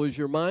soul is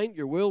your mind,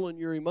 your will, and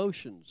your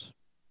emotions.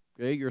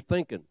 Okay, your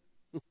thinking.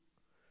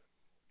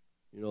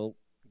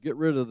 Get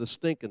rid of the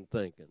stinking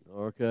thinking.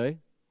 Okay?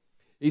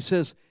 He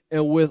says,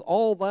 and with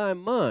all thy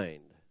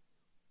mind.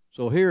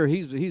 So here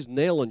he's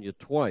nailing you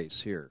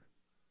twice here.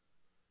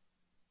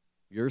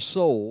 Your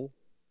soul,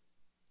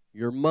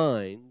 your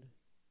mind,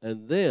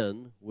 and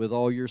then with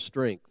all your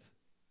strength.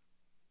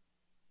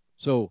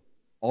 So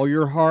all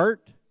your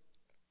heart,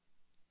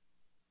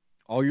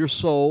 all your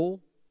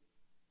soul,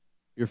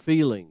 your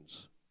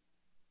feelings,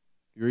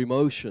 your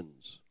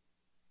emotions.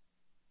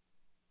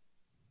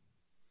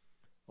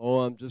 Oh,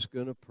 I'm just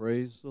going to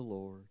praise the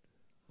Lord.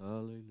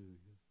 Hallelujah.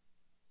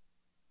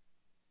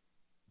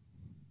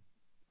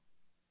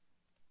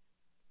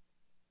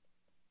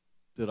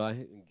 Did I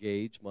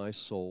engage my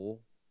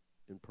soul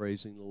in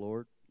praising the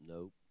Lord?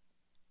 Nope.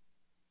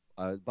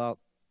 About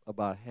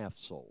half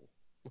soul.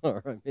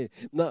 All right,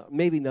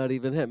 maybe not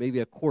even half, maybe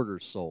a quarter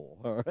soul.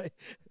 All right.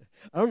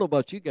 I don't know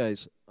about you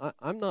guys.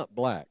 I'm not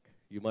black.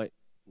 You might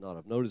not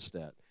have noticed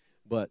that,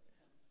 but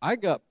I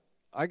got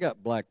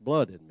black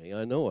blood in me.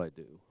 I know I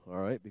do. All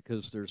right,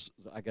 because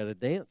I got a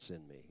dance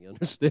in me. You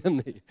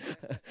understand me?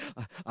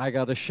 I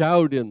got a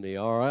shout in me.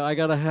 All right, I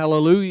got a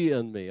hallelujah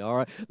in me. All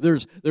right,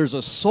 there's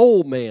a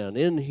soul man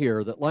in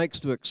here that likes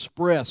to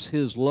express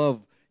his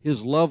love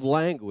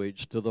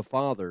language to the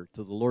Father,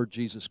 to the Lord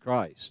Jesus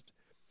Christ.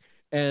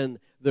 And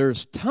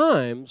there's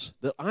times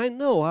that I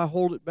know I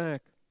hold it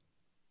back.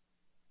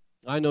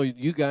 I know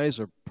you guys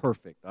are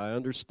perfect. I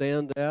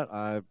understand that.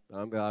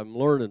 I'm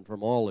learning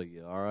from all of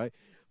you, all right?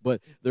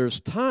 But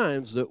there's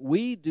times that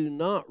we do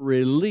not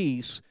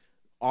release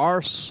our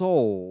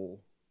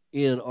soul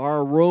in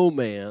our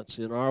romance,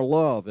 in our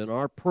love, in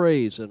our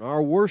praise, in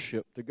our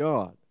worship to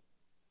God.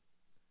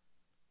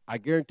 I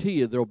guarantee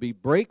you there'll be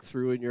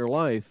breakthrough in your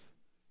life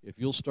if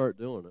you'll start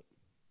doing it.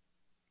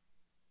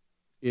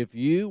 If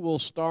you will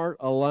start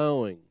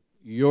allowing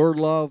your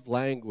love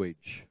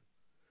language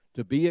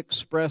to be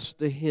expressed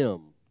to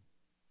Him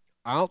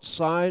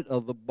outside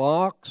of the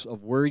box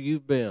of where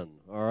you've been,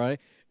 all right?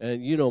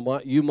 And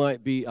you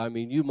might be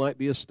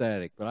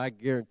ecstatic, but I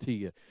guarantee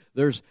you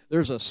there's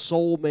a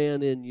soul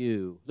man in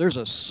you. There's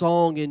a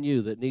song in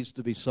you that needs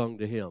to be sung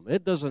to Him.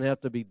 It doesn't have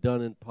to be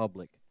done in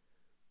public,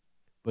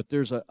 but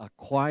there's a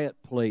quiet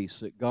place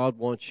that God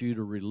wants you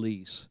to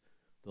release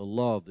the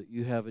love that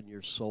you have in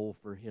your soul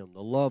for Him,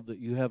 the love that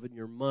you have in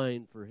your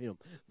mind for Him,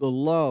 the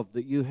love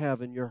that you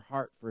have in your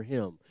heart for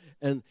Him,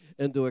 and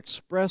to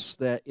express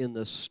that in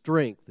the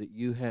strength that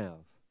you have.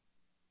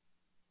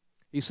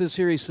 He says,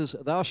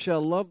 thou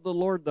shalt love the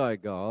Lord thy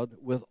God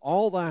with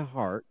all thy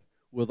heart,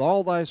 with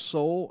all thy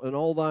soul, and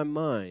all thy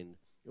mind,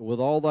 and with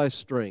all thy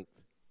strength.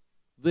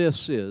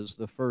 This is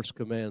the first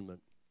commandment.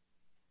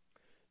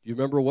 Do you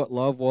remember what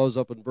love was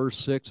up in verse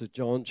 6 of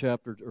 2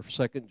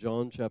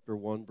 John chapter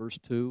 1, verse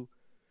 2?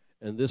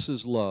 And this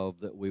is love,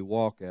 that we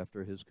walk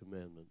after His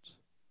commandments.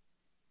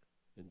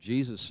 And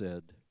Jesus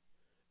said,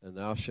 and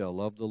thou shalt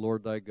love the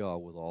Lord thy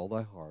God with all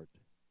thy heart,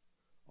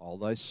 all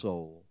thy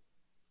soul,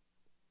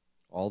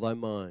 all thy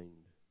mind,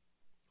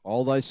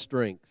 all thy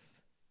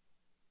strength.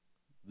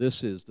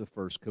 This is the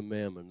first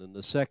commandment. And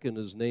the second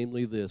is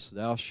namely this,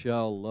 thou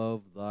shalt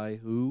love thy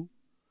who?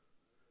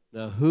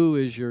 Now, who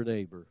is your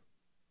neighbor?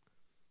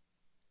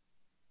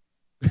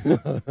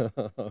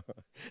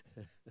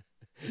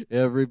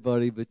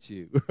 Everybody but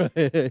you.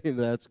 Right?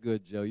 That's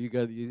good, Joe.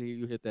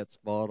 You hit that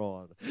spot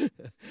on.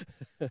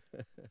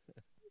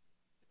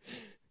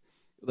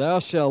 Thou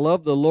shalt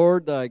love the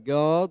Lord thy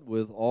God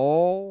with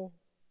all.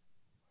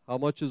 How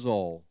much is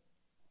all?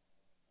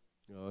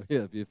 Oh,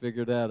 yeah, if you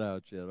figured that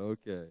out yet,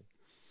 okay.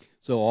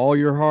 So all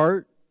your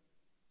heart,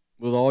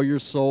 with all your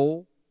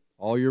soul,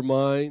 all your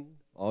mind,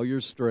 all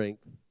your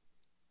strength,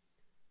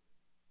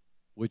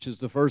 which is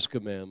the first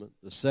commandment.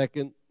 The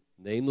second,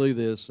 namely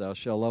this, thou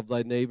shalt love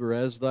thy neighbor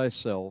as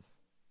thyself.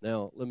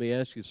 Now, let me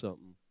ask you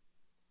something.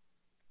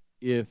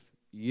 If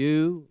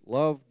you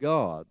love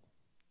God,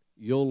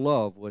 you'll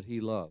love what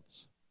He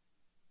loves.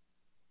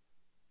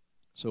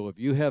 So if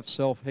you have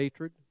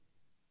self-hatred,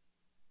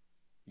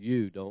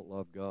 you don't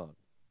love God.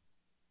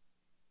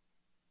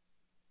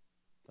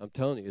 I'm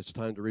telling you, it's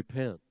time to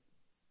repent.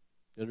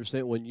 You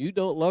understand? When you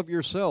don't love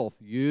yourself,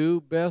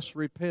 you best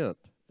repent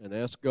and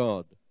ask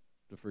God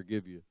to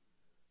forgive you,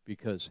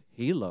 because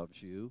He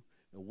loves you.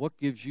 And what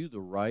gives you the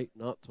right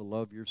not to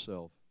love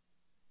yourself?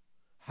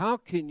 How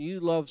can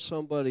you love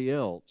somebody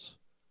else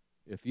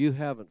if you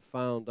haven't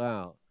found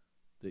out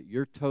that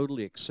you're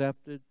totally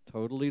accepted,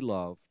 totally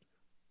loved,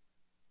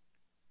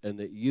 and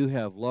that you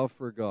have love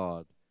for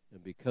God,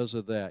 and because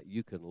of that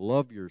you can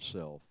love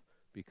yourself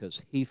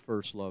because He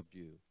first loved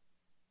you?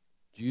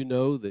 Do you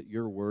know that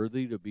you're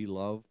worthy to be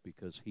loved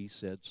because He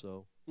said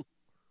so?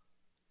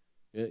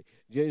 And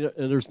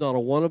there's not a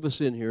one of us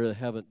in here that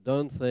haven't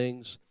done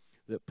things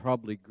that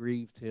probably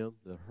grieved Him,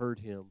 that hurt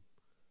Him,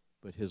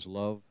 but His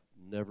love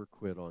never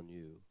quit on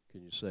you.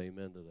 Can you say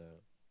amen to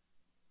that?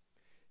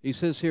 He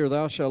says here,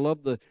 thou shalt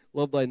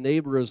love thy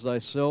neighbor as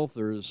thyself.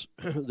 There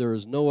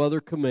is no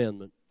other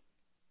commandment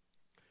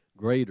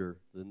greater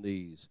than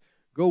these.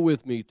 Go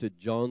with me to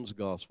John's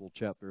Gospel,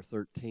 chapter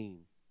 13.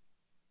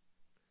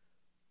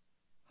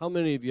 How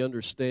many of you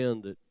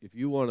understand that if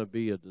you want to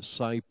be a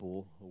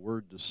disciple, the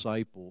word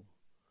disciple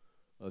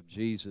of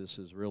Jesus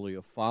is really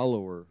a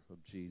follower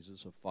of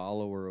Jesus, a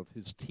follower of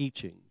his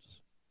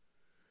teachings.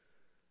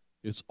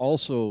 It's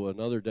also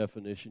another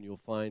definition you'll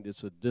find,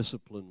 it's a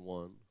disciplined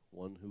one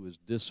who is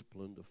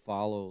disciplined to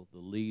follow the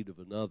lead of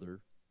another.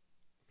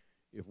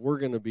 If we're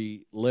going to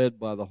be led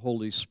by the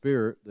Holy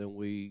Spirit, then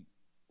we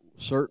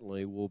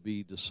certainly will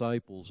be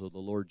disciples of the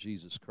Lord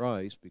Jesus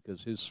Christ,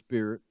 because his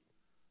Spirit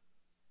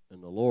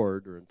and the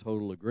Lord are in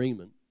total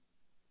agreement.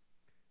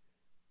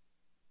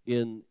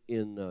 In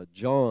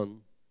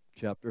John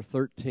chapter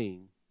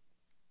 13,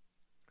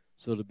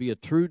 so to be a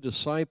true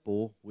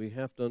disciple, we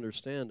have to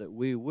understand that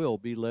we will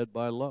be led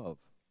by love.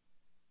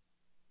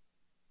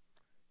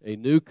 A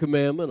new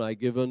commandment I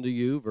give unto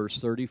you, verse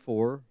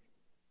 34,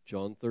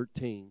 John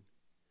 13,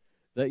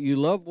 that you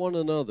love one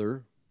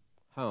another,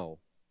 how?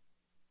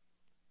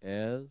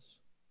 As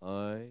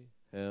I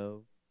have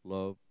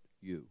loved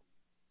you.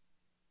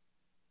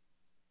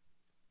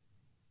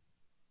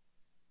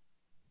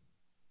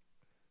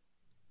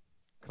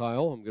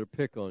 Kyle, I'm going to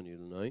pick on you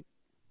tonight.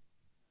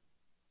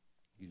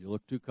 You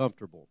look too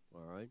comfortable,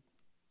 all right?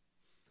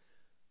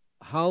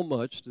 How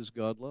much does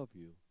God love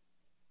you?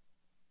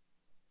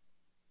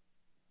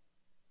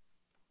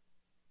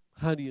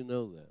 How do you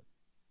know that?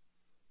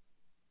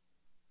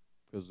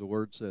 Because the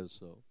Word says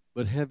so.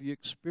 But have you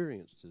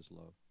experienced his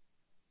love?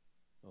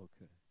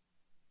 Okay.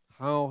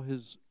 How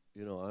has,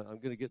 I'm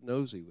going to get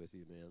nosy with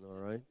you, man, all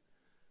right?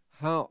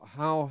 How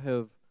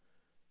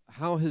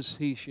has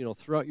he,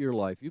 throughout your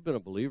life, you've been a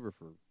believer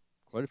for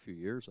quite a few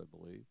years, I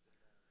believe.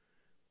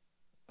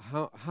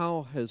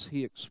 How has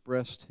he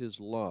expressed his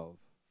love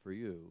for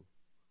you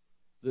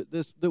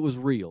that was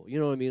real? You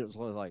know what I mean? It was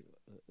like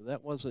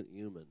that wasn't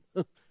human.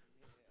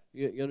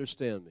 You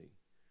understand me?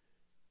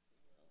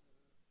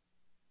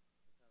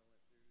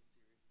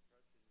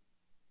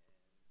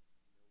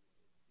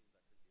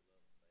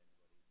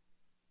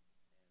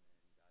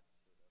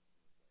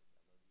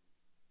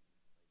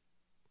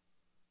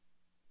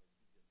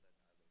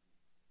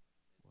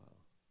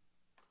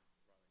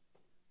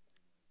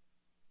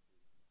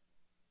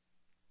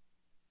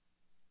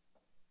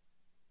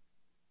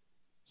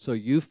 So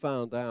you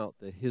found out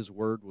that his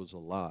word was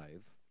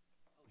alive.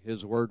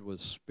 His word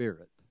was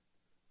spirit,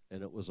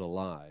 and it was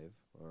alive,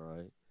 all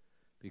right?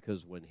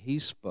 Because when he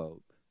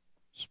spoke,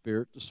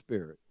 spirit to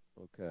spirit,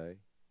 okay,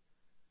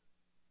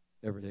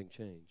 everything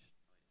changed.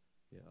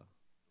 Yeah.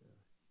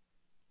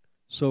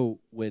 So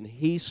when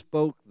he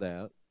spoke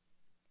that,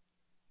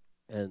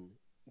 and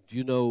do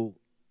you know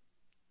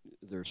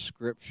there's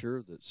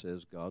scripture that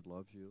says God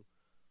loves you?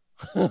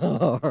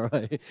 All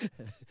right.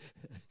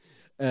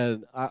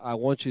 And I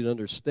want you to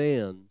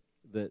understand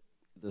that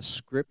the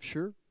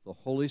Scripture, the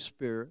Holy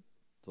Spirit,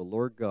 the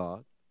Lord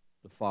God,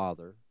 the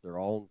Father, they're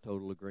all in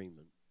total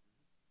agreement.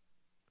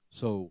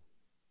 So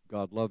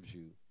God loves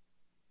you.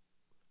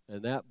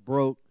 And that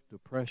broke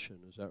depression,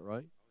 is that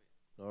right?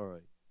 All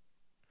right.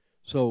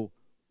 So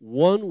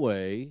one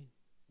way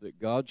that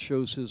God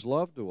shows his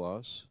love to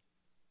us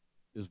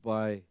is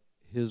by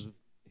him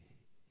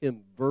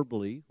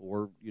verbally,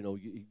 or,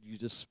 you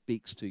just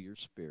speaks to your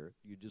spirit.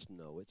 You just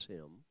know it's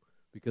him.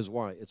 Because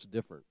why? It's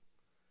different.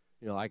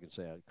 I can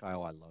say,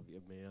 Kyle, I love you,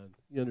 man.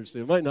 You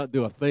understand? It might not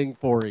do a thing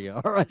for you,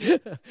 all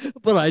right?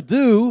 But I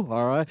do,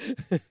 all right?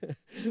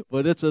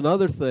 But it's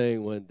another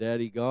thing when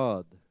Daddy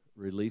God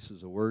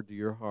releases a word to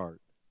your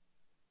heart.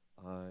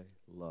 I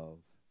love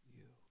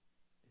you.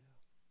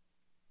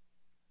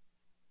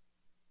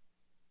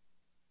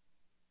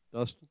 Yeah.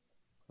 Dustin,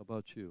 how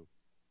about you?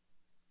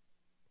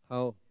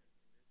 How?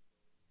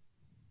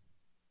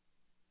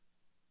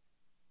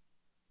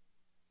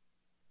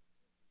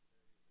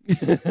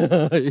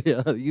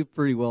 Yeah, you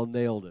pretty well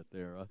nailed it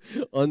there.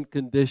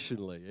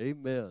 Unconditionally.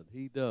 Amen.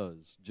 He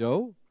does.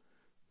 Joe?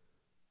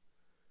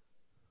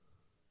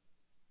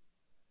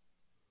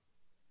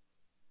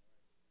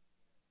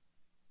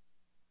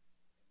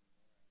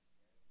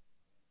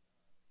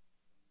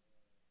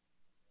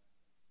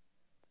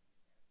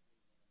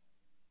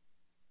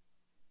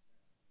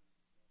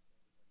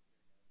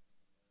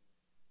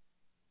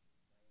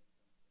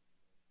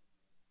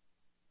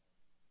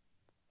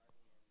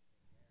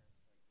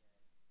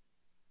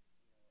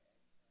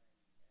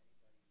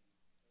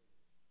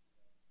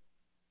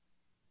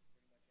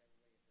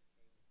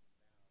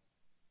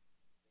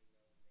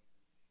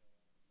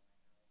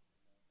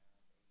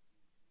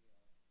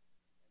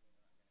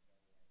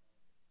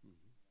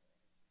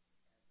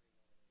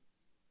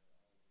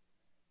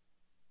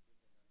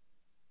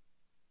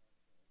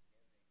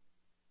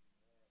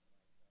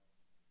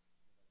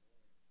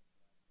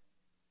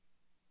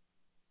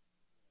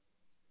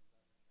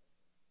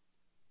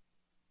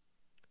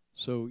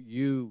 So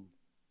you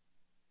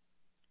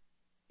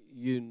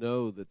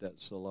know that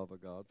that's the love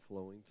of God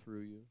flowing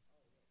through you?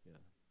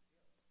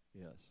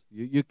 Yeah. Yes.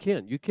 You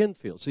can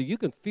feel. So you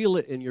can feel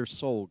it in your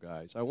soul,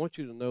 guys. I want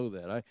you to know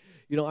that.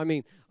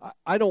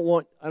 I don't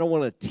want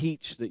to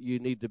teach that you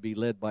need to be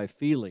led by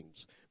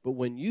feelings. But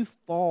when you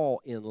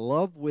fall in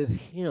love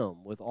with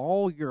him with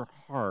all your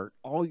heart,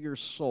 all your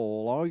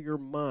soul, all your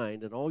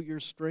mind, and all your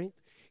strength,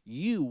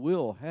 you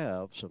will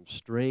have some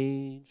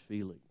strange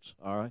feelings,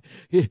 all right?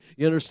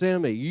 You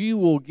understand me? You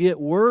will get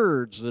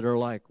words that are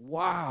like,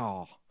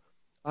 wow.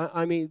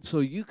 I mean, so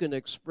you can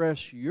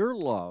express your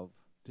love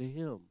to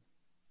Him.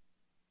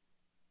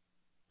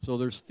 So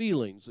there's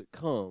feelings that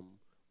come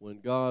when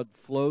God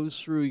flows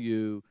through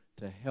you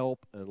to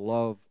help and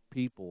love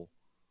people,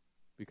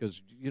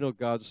 because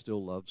God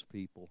still loves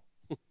people.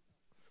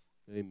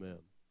 Amen.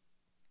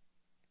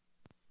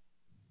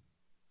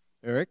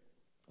 Eric,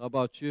 how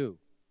about you?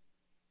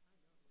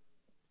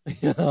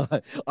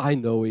 I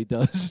know he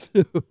does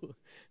too.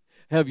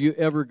 Have you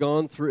ever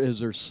gone through, is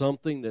there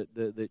something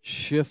that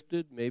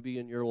shifted maybe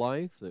in your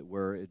life that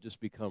where it just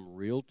become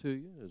real to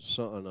you? Is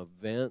an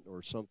event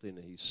or something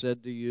that he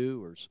said to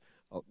you,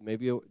 or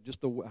maybe just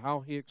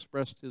how he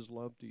expressed his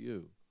love to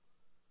you?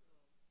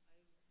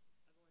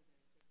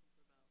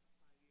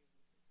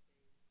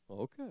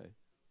 Okay.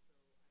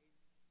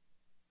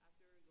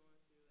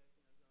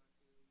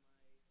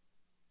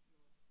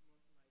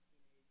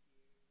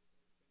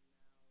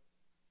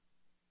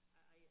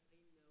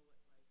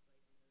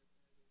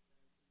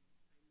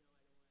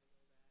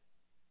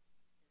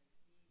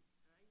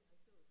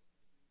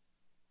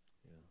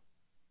 Yeah.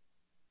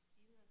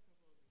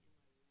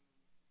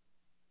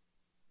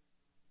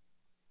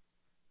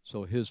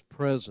 So his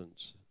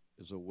presence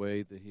is a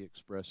way that he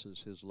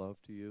expresses his love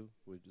to you.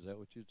 Is that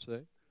what you'd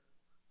say?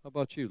 How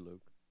about you,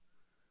 Luke?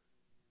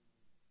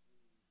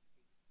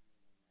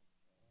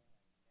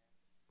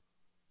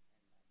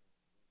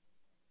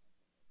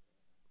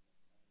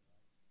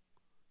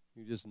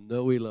 You just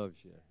know he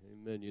loves you.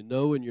 Amen. You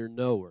know and you're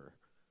knower.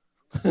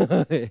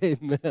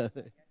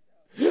 Amen.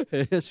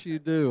 Yes, you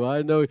do.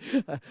 I know.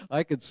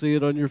 I can see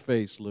it on your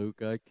face,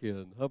 Luke. I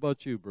can. How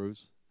about you,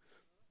 Bruce?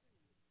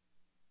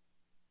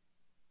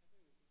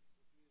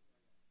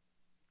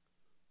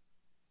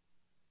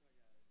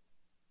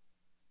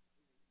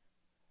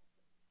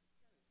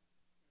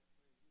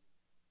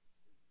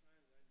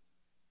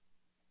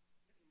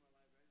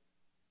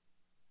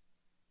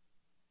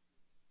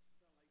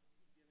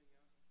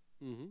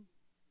 Mm-hmm.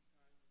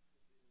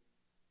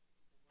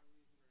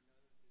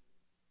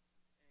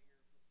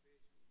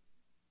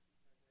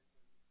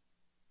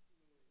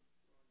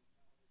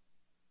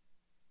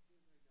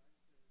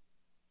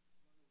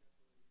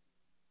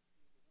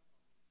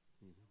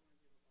 Mm-hmm.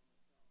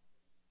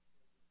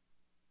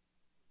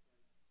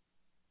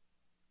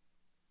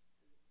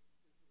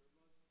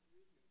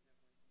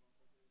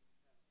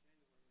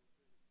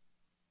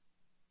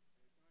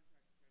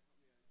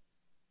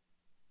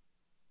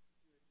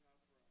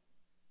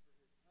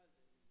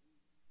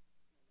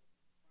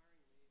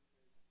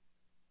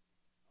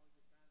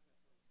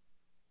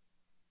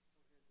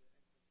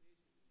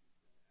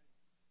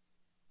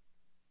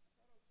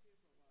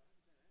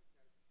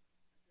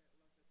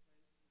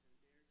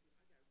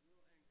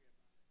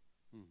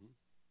 Mm-hmm.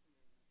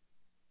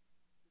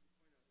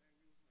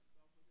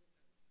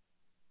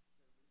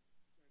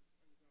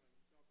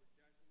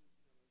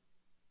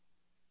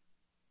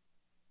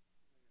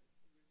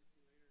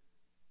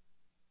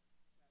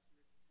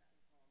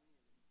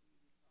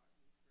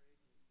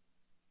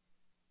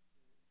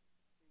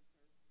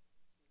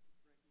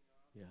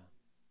 Yeah.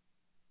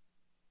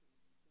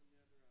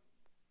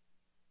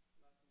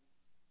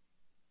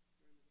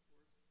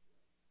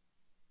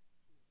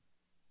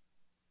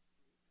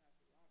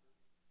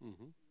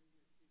 Mm-hmm.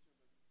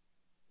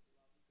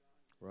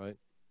 Right.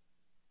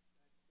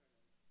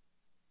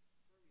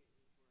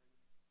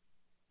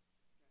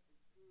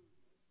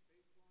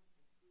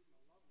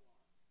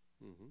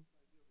 Mm-hmm.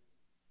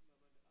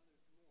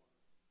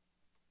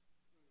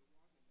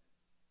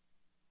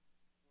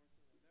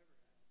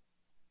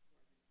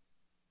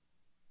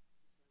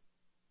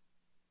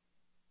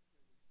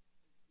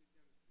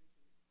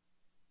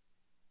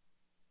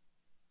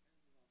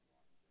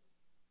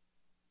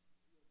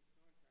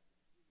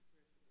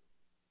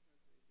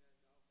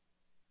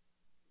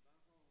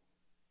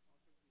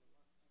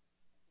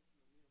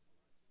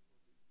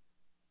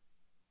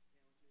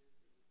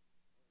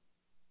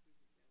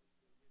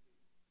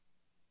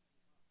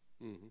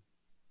 Mm-hmm.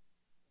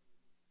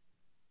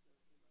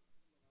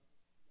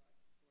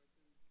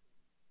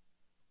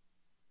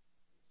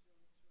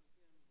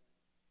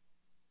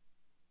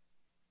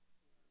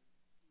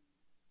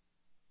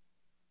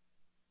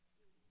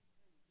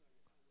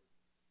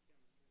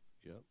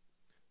 Yeah.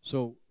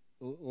 So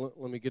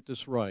let me get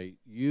this right.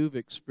 You've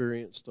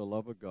experienced the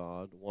love of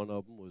God. One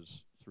of them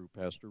was through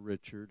Pastor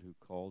Richard, who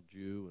called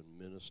you and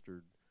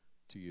ministered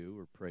to you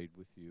or prayed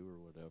with you or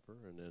whatever,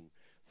 and then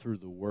through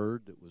the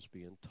word that was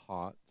being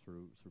taught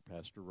through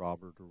Pastor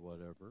Robert or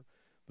whatever.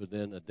 But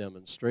then a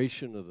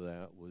demonstration of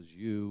that was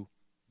you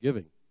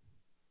giving,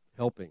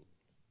 helping,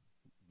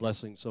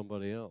 blessing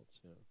somebody else.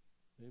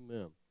 Yeah.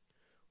 Amen.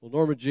 Well,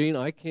 Norma Jean,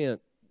 I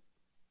can't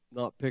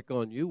not pick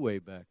on you way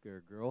back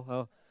there, girl.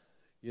 How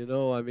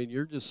I mean,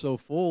 you're just so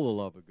full of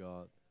the love of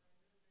God.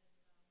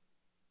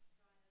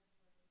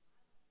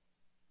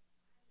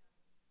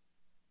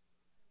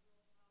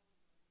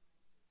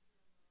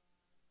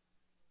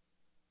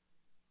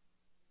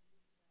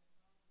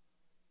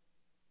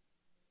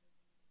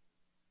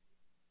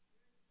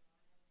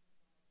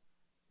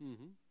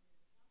 Mm-hmm.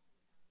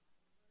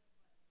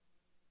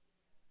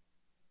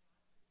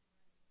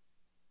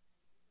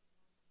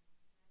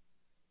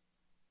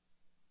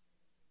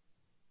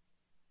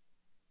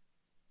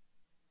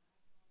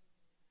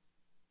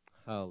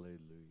 Hallelujah.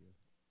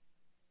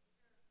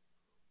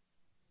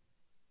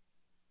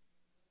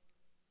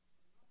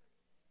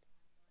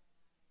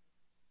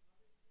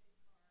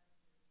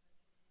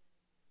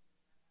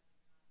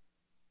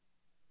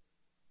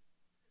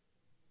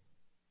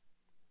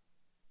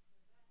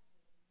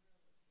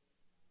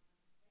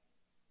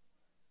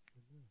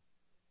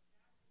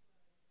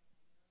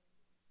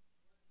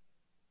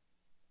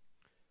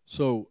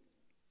 So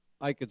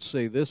I could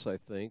say this, I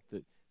think,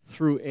 that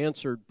through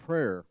answered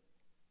prayer,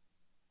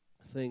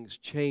 things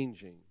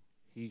changing,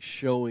 He's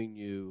showing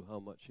you how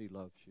much He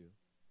loves you.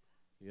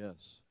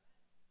 Yes.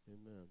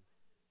 Amen.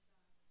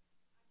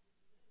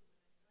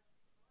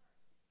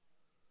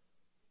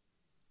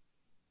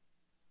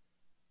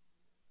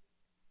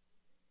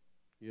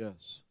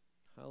 Yes.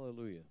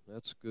 Hallelujah.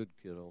 That's good,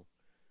 kiddo.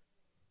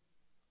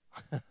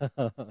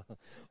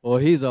 Well,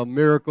 he's a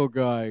miracle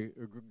guy,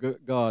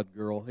 God,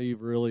 girl. He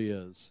really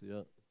is.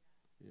 Yeah.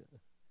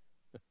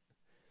 Yeah.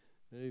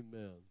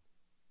 Amen.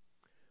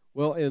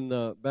 Well, in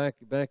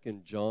back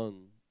in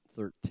John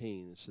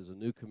 13, it says, "A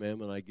new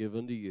commandment I give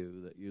unto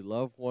you, that you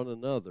love one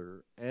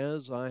another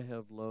as I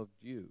have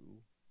loved you,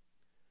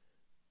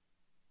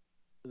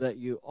 that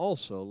you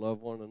also love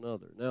one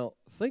another." Now,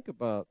 think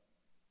about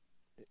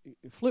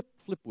flip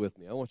with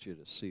me. I want you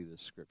to see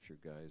this scripture,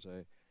 guys.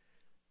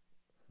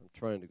 I'm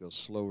trying to go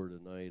slower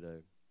tonight.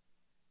 I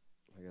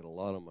got a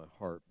lot on my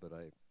heart, but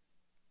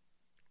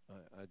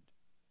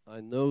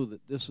I know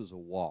that this is a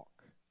walk.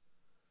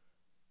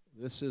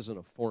 This isn't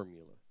a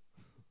formula.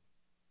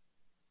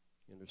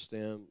 You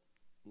understand?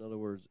 In other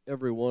words,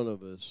 every one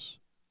of us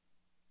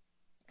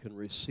can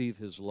receive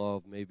His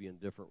love maybe in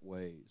different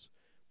ways.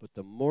 But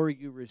the more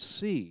you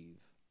receive,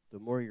 the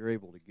more you're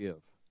able to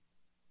give.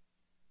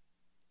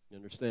 You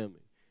understand me?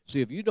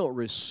 See, if you don't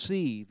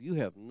receive, you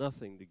have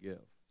nothing to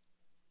give.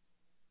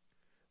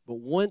 But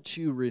once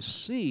you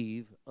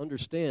receive,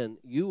 understand,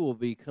 you will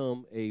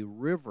become a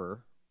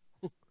river,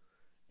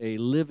 a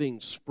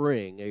living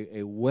spring,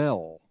 a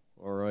well,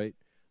 all right,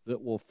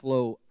 that will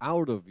flow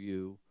out of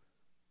you.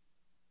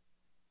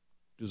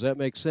 Does that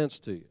make sense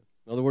to you?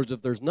 In other words,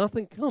 if there's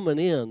nothing coming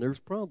in,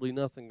 there's probably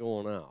nothing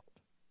going out,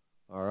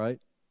 all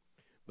right?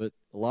 But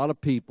a lot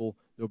of people,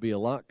 there'll be a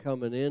lot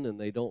coming in, and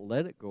they don't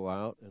let it go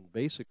out, and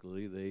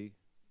basically they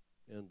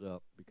end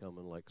up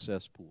becoming like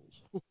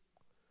cesspools.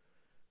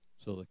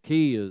 So the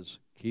key is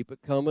keep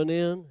it coming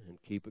in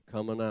and keep it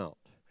coming out.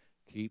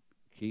 Keep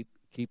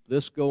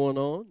this going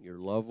on, your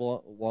love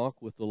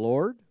walk with the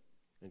Lord,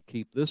 and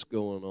keep this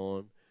going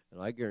on,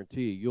 and I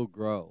guarantee you'll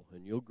grow,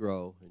 and you'll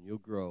grow, and you'll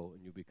grow,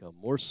 and you'll become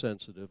more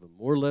sensitive and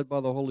more led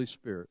by the Holy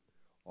Spirit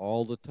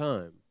all the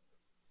time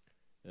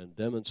and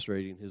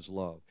demonstrating His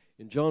love.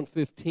 In John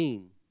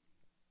 15,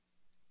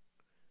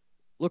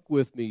 look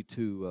with me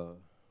to,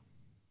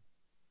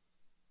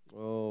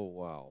 oh,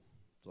 wow,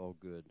 it's all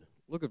good.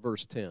 Look at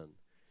verse 10.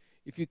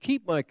 "If you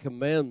keep my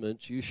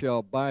commandments, you shall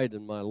abide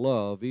in my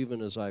love,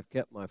 even as I've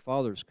kept my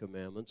Father's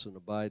commandments and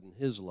abide in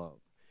His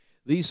love.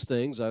 These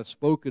things I've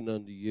spoken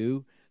unto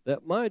you,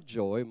 that my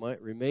joy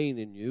might remain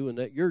in you, and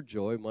that your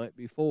joy might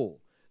be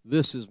full.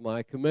 This is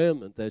my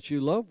commandment, that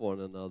you love one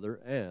another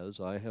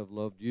as I have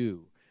loved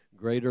you.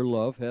 Greater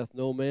love hath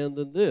no man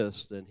than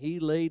this, than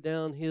he lay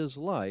down his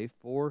life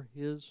for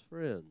his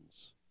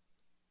friends."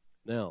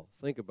 Now,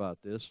 think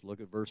about this. Look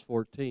at verse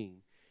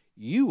 14.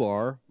 "You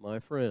are my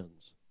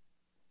friends."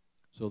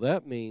 So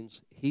that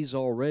means He's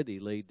already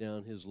laid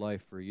down His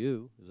life for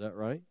you. Is that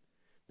right?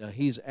 Now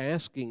He's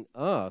asking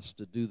us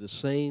to do the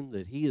same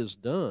that He has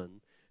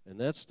done, and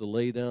that's to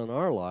lay down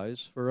our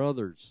lives for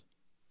others.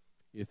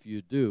 "If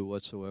you do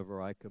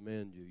whatsoever I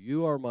command you."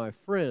 You are my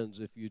friends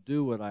if you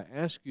do what I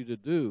ask you to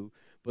do,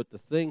 but the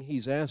thing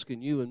He's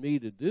asking you and me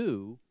to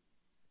do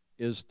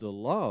is to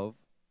love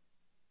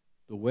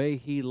the way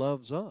He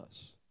loves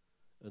us.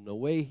 And the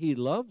way He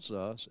loves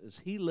us is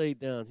He laid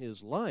down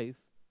His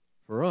life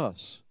for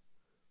us.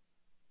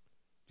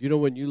 You know,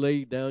 when you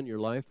lay down your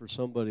life for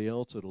somebody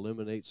else, it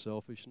eliminates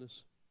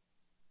selfishness.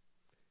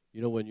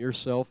 You know, when you're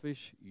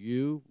selfish,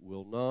 you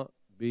will not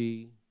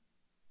be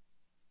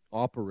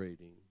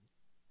operating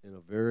in a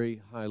very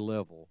high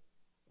level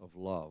of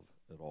love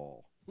at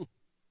all.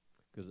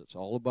 Because it's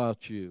all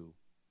about you,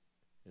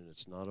 and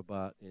it's not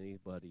about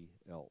anybody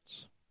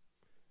else.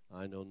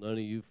 I know none of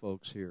you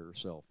folks here are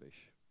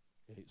selfish.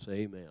 Say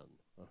amen.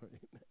 All right,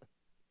 amen.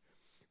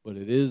 But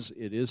it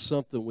is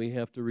something we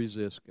have to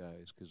resist,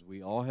 guys, because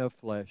we all have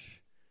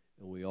flesh,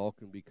 and we all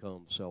can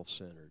become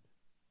self-centered.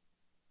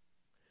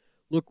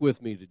 Look with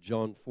me to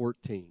John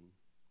 14,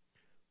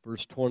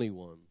 verse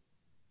 21.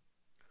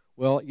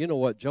 Well, you know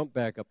what? Jump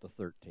back up to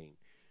 13.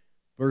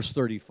 Verse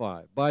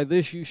 35. "By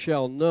this you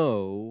shall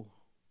know,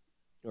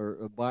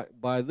 or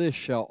by this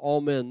shall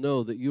all men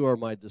know that you are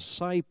my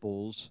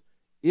disciples,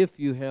 if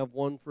you have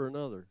one for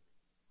another."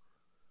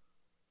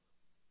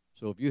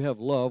 So if you have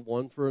love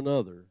one for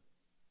another,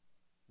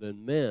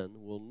 then men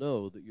will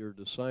know that you're a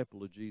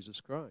disciple of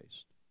Jesus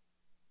Christ.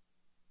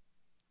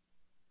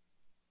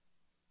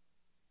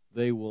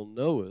 They will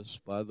know us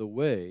by the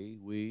way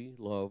we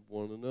love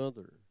one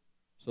another.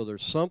 So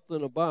there's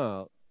something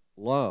about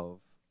love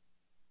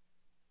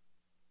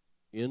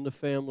in the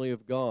family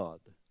of God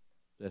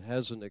that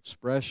has an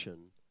expression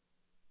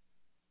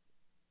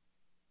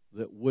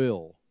that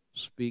will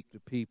speak to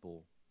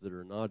people that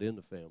are not in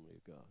the family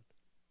of God.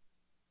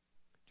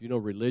 Do you know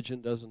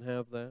religion doesn't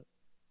have that?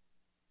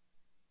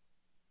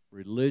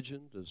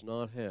 Religion does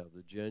not have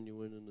the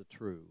genuine and the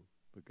true.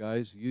 But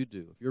guys, you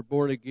do. If you're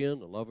born again,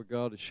 the love of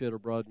God is shed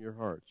abroad in your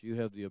hearts. You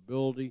have the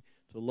ability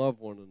to love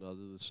one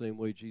another the same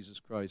way Jesus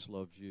Christ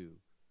loves you.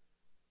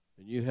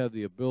 And you have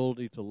the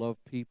ability to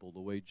love people the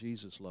way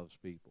Jesus loves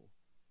people.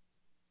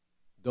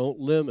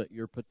 Don't limit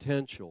your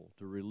potential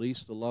to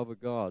release the love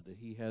of God that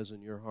He has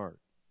in your heart.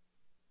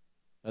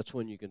 That's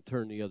when you can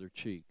turn the other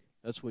cheek.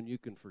 That's when you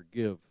can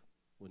forgive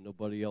when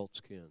nobody else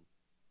can.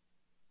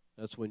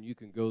 That's when you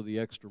can go the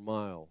extra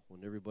mile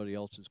when everybody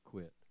else has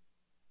quit.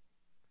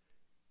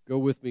 Go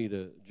with me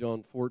to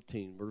John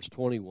 14, verse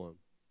 21.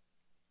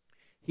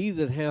 He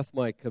that hath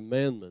my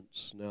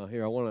commandments. Now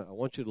here, I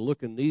want you to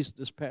look in this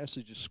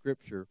passage of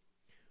Scripture.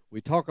 We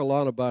talk a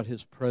lot about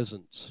His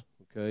presence,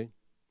 okay?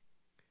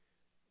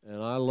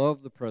 And I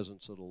love the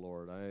presence of the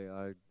Lord.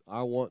 I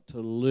want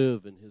to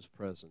live in His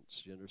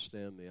presence. You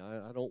understand me?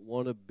 I don't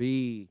want to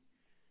be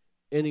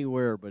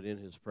anywhere but in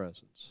His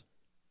presence.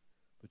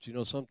 But you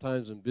know,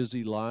 sometimes in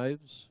busy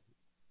lives,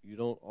 you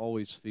don't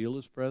always feel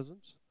His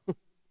presence.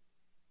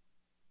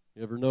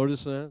 You ever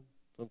notice that?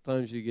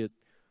 Sometimes you get,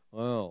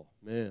 wow,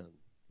 man,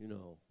 you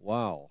know,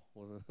 wow,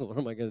 what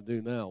am I going to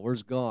do now?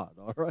 Where's God?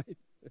 All right?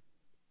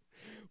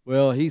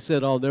 Well, He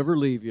said, I'll never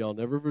leave you. I'll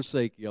never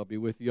forsake you. I'll be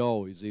with you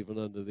always, even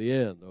unto the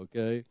end,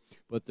 okay?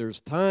 But there's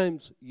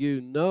times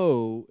you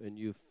know and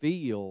you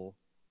feel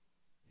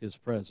His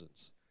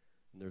presence.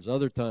 And there's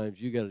other times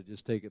you got to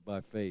just take it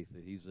by faith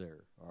that He's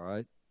there, all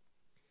right?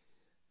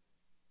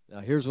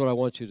 Now, here's what I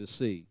want you to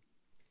see.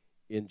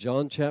 In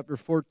John chapter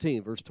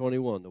 14, verse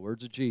 21, the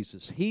words of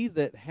Jesus, He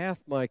that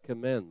hath my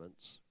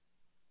commandments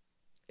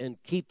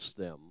and keeps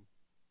them,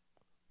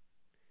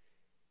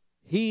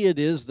 he it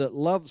is that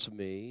loves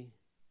me,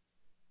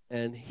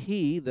 and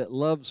he that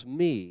loves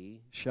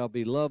me shall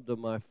be loved of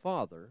my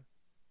Father,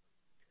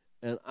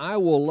 and I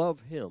will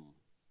love him,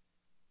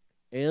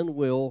 and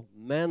will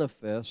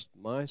manifest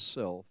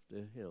myself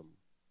to him.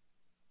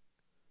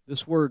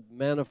 This word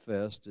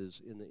manifest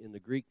is in the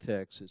Greek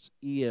text, it's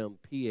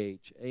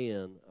E-M-P-H-A-N-I-Z-O.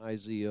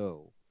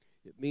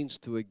 It means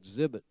to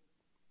exhibit.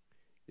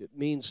 It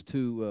means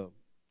to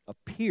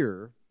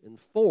appear in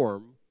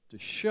form, to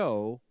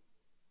show.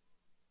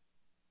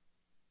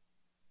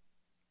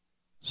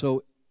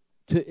 So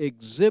to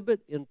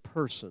exhibit in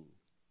person.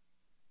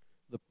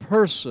 The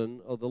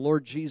person of the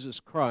Lord Jesus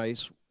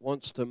Christ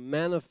wants to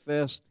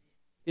manifest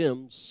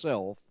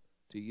Himself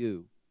to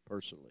you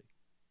personally.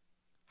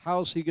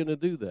 How's He going to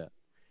do that?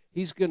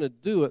 He's going to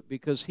do it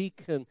because He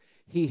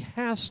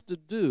has to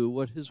do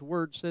what His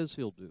Word says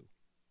He'll do.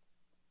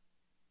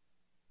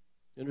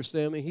 You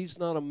understand me? He's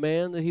not a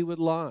man that He would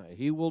lie.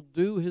 He will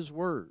do His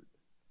Word.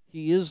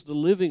 He is the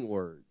living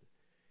Word.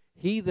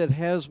 He that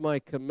has my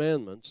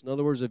commandments, in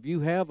other words, if you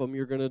have them,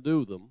 you're going to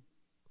do them.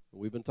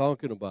 We've been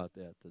talking about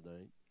that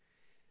tonight.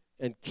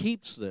 And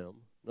keeps them,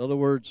 in other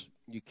words,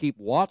 you keep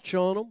watch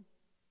on them,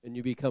 and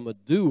you become a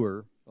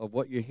doer of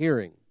what you're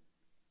hearing.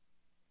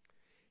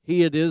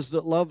 He it is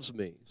that loves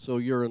me. So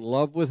you're in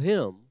love with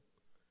Him.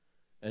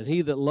 And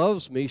he that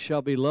loves me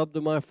shall be loved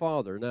of my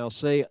Father. Now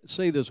say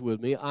this with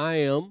me. I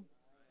am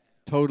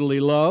totally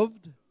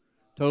loved,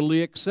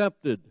 totally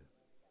accepted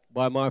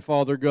by my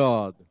Father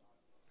God.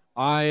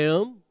 I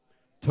am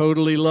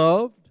totally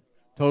loved,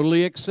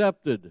 totally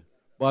accepted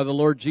by the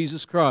Lord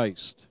Jesus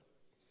Christ.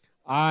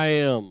 I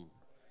am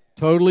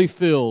totally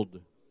filled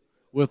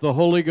with the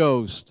Holy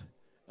Ghost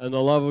and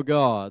the love of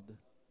God.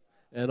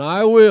 And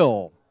I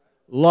will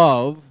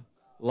love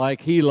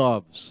like He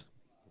loves.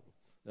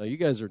 Now, you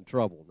guys are in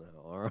trouble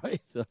now, all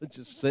right? So I'm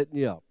just setting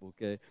you up,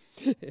 okay?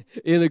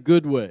 In a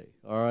good way,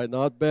 all right?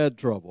 Not bad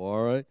trouble,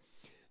 all right?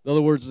 In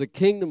other words, the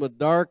kingdom of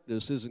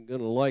darkness isn't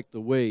going to like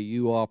the way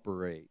you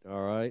operate,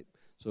 all right?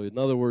 So in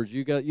other words,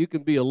 you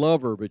can be a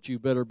lover, but you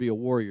better be a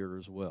warrior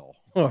as well,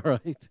 all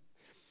right?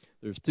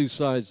 There's two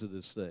sides to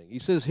this thing. He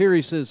says,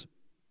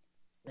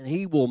 and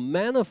He will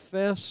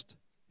manifest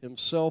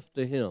Himself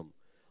to him.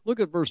 Look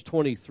at verse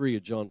 23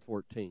 of John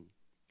 14.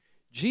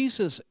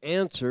 Jesus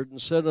answered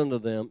and said unto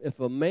them, If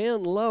a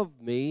man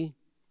love me,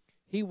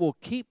 he will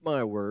keep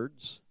my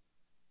words,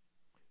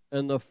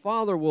 and the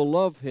Father will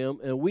love him,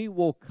 and we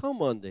will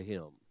come unto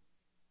him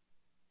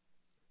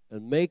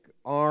and make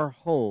our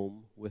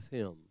home with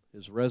him,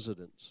 His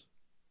residence.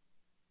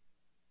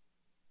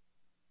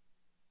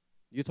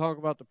 You talk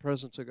about the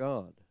presence of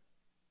God.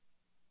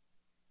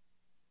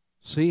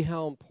 See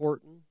how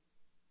important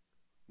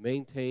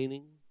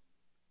maintaining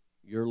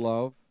your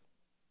love,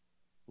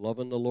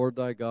 loving the Lord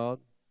thy God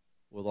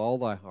with all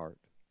thy heart.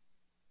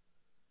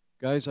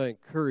 Guys, I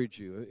encourage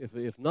you,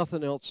 if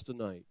nothing else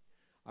tonight,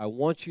 I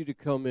want you to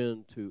come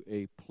into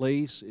a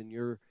place in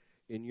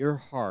your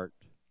heart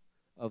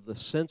of the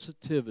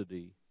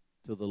sensitivity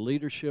to the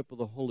leadership of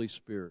the Holy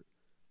Spirit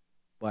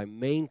by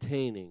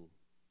maintaining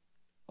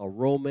a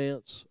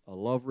romance, a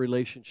love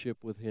relationship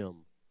with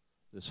Him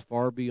that's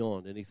far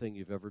beyond anything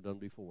you've ever done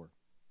before.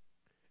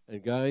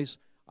 And guys,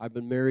 I've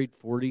been married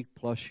 40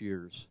 plus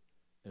years,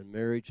 and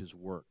marriage is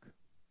work.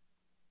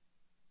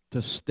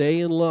 To stay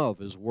in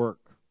love is work.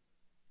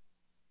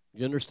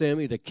 You understand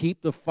me? To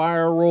keep the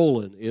fire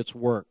rolling, it's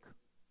work.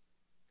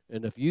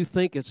 And if you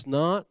think it's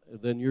not,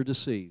 then you're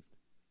deceived.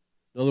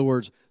 In other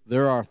words,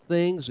 there are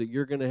things that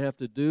you're going to have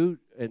to do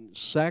and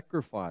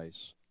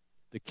sacrifice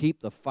to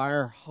keep the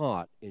fire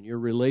hot in your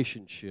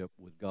relationship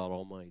with God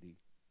Almighty.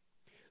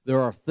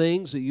 There are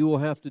things that you will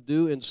have to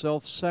do in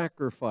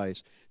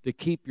self-sacrifice to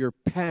keep your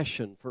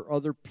passion for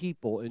other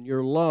people and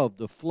your love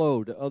to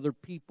flow to other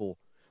people,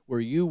 where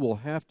you will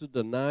have to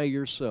deny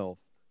yourself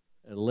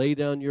and lay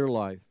down your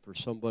life for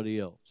somebody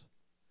else.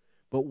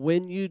 But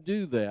when you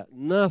do that,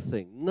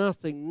 nothing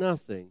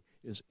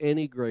is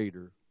any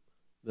greater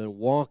than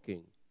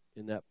walking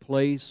in that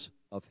place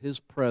of His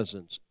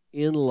presence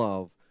in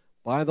love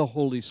by the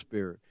Holy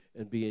Spirit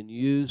and being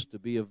used to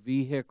be a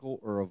vehicle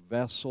or a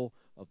vessel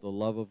of the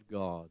love of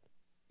God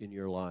in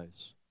your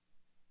lives.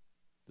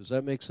 Does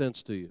that make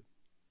sense to you?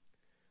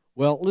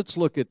 Well,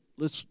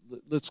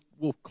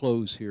 we'll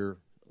close here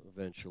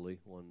eventually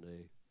one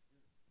day.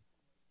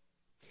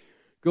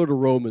 Go to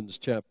Romans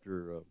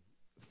chapter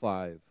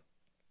 5.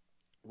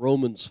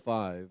 Romans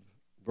 5,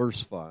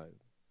 verse 5.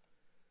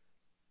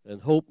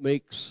 And hope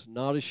makes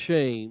not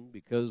ashamed,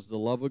 because the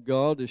love of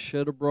God is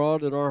shed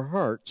abroad in our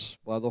hearts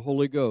by the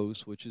Holy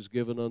Ghost, which is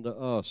given unto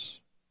us.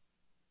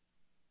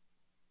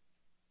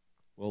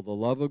 Well, the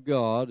love of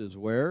God is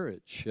where?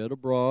 It's shed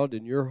abroad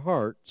in your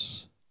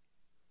hearts.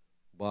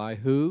 By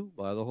who?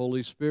 By the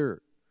Holy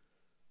Spirit.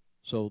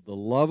 So the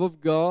love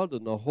of God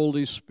and the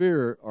Holy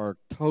Spirit are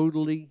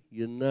totally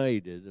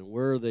united. And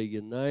where are they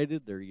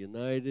united? They're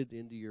united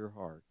into your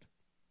heart.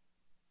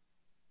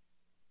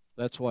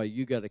 That's why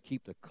you got to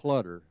keep the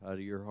clutter out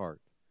of your heart.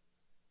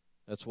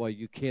 That's why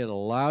you can't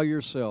allow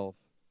yourself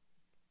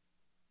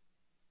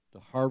to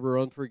harbor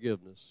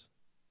unforgiveness.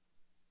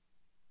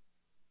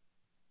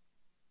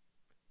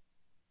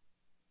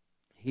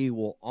 He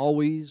will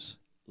always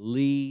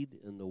lead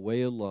in the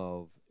way of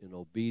love in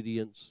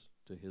obedience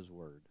to His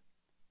word.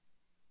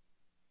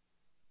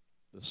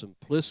 The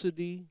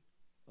simplicity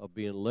of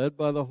being led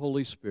by the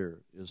Holy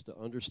Spirit is to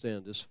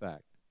understand this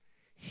fact.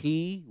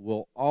 He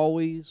will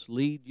always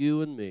lead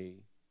you and me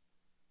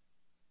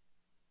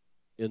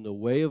in the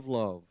way of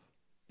love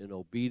in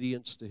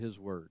obedience to His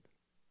word.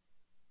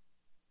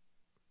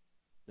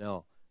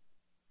 Now,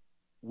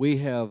 we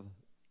have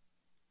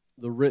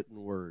the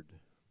written word.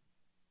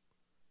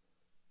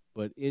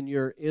 But in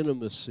your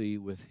intimacy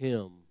with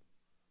Him,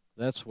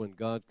 that's when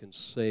God can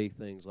say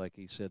things like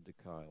He said to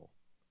Kyle,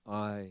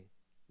 I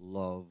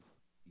love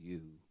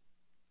you.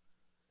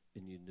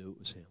 And you knew it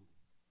was Him.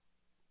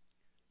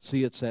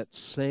 See, it's that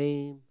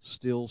same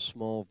still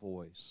small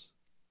voice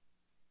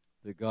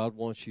that God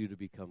wants you to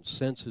become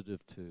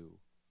sensitive to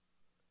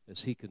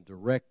as He can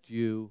direct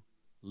you,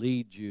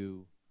 lead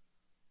you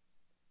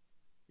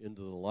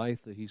into the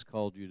life that He's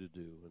called you to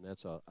do.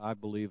 And I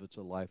believe it's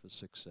a life of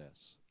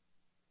success.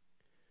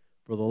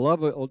 For the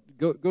love of,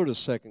 go to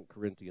 2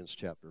 Corinthians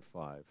chapter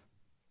 5.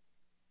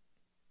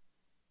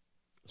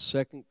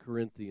 2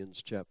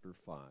 Corinthians chapter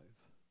 5.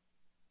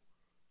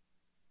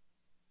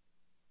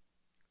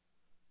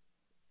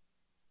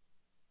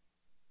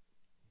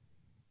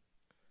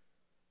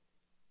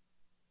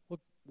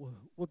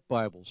 What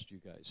Bibles do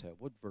you guys have?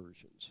 What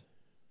versions?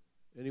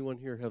 Anyone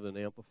here have an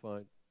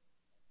Amplified?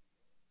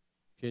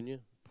 Can you?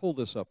 Pull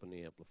this up in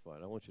the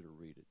Amplified. I want you to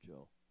read it,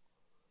 Joe.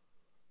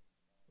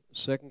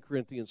 2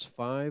 Corinthians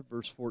 5,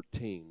 verse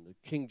 14.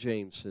 The King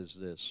James says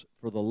this,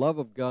 For the love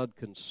of God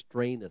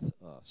constraineth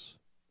us,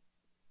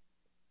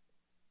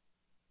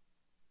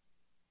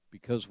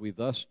 because we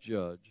thus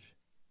judge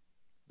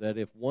that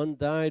if one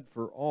died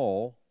for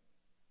all,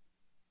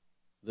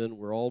 then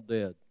we're all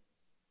dead.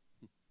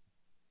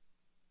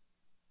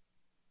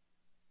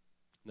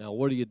 Now,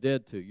 what are you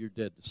dead to? You're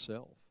dead to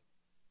self.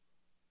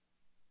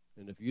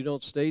 And if you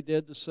don't stay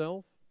dead to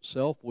self,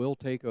 self will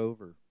take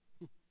over.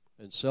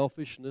 And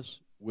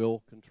selfishness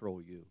will control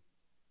you.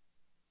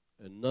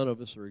 And none of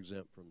us are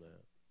exempt from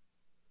that.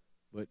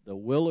 But the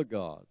will of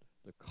God,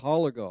 the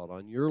call of God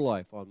on your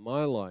life, on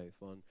my life,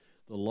 on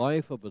the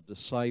life of a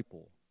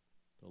disciple,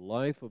 the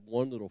life of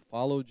one that will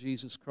follow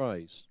Jesus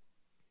Christ,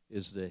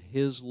 is that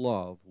His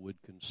love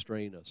would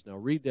constrain us. Now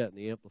read that in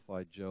the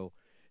Amplified, Joe.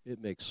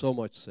 It makes so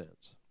much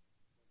sense.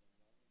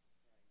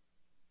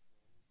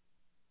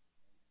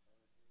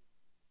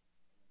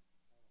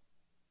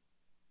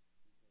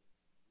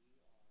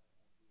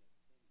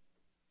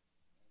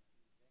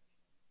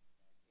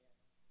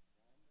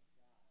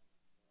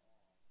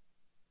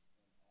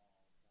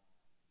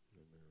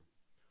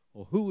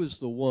 Well, who is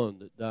the one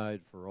that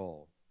died for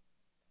all?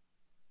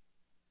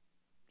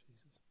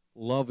 Jesus.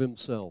 Love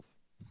Himself.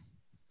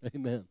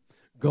 Amen.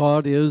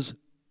 God is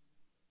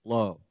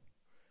love.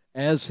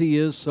 As he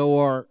is, so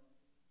are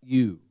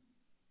you.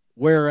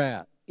 Where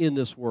at? In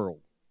this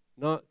world.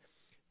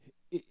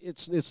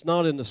 It's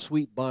not in the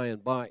sweet by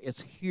and by.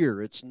 It's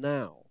here. It's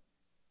now.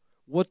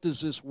 What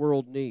does this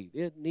world need?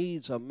 It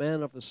needs a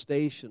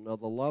manifestation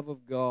of the love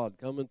of God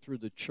coming through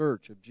the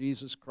church of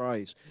Jesus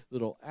Christ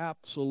that'll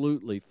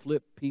absolutely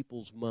flip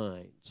people's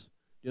minds.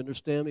 You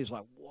understand me? It's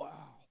like,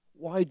 wow,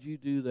 why'd you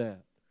do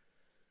that?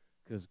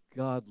 Because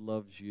God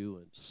loves you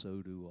and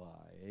so do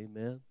I.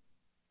 Amen?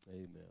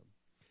 Amen.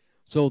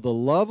 So the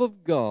love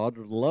of God,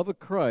 or the love of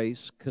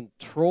Christ,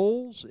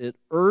 controls, it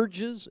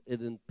urges,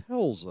 it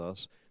impels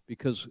us,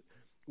 because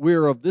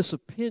we're of this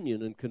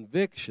opinion and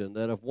conviction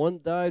that if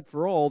one died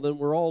for all, then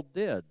we're all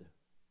dead.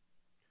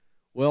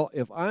 Well,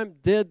 if I'm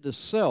dead to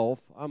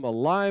self, I'm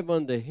alive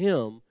unto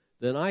Him,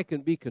 then I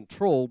can be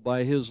controlled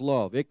by His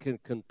love. It can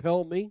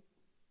compel me.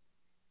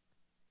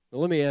 Now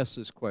let me ask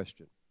this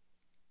question.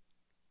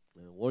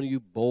 Now, one of you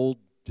bold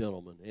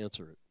gentlemen,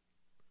 answer it.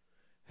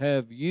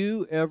 Have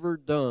you ever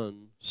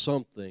done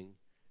something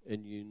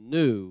and you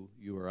knew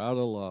you were out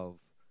of love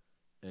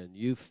and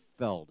you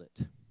felt it?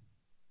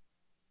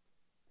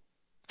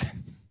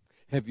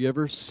 Have you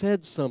ever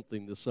said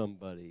something to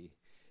somebody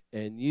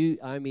and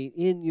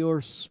in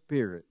your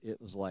spirit, it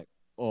was like,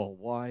 oh,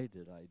 why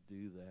did I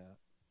do that?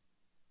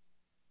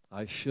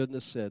 I shouldn't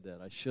have said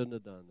that. I shouldn't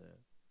have done that.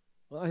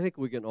 Well, I think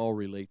we can all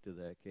relate to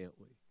that, can't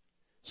we?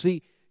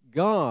 See,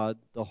 God,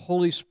 the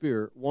Holy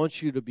Spirit,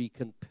 wants you to be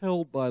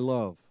compelled by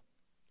love.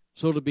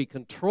 So to be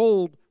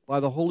controlled by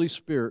the Holy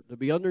Spirit, to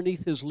be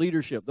underneath His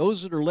leadership,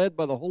 those that are led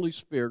by the Holy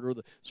Spirit or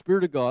the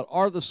Spirit of God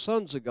are the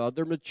sons of God.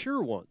 They're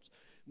mature ones.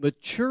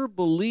 Mature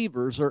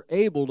believers are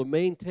able to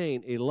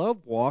maintain a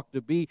love walk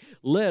to be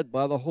led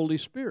by the Holy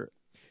Spirit.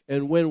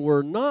 And when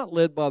we're not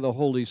led by the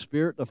Holy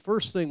Spirit, the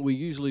first thing we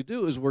usually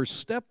do is we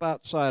step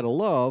outside of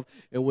love.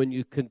 And when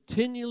you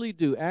continually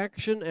do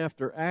action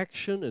after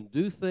action and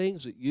do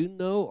things that you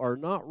know are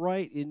not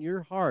right in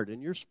your heart,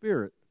 in your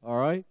spirit, all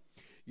right?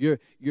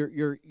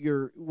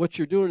 What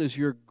you're doing is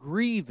you're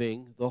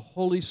grieving the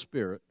Holy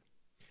Spirit.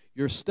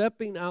 You're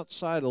stepping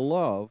outside of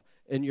love,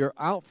 and you're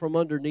out from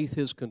underneath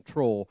His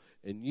control,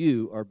 and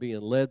you are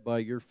being led by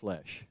your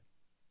flesh.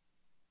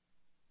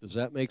 Does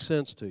that make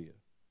sense to you?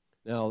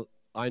 Now,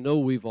 I know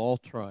we've all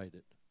tried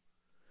it.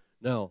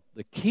 Now,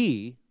 the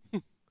key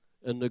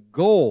and the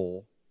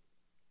goal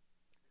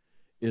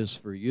is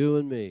for you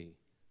and me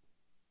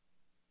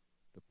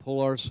to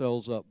pull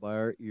ourselves up by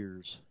our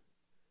ears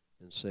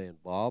and saying,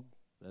 Bob,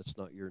 that's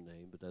not your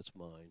name, but that's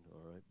mine,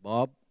 all right?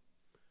 Bob,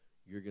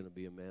 you're going to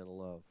be a man of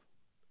love,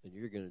 and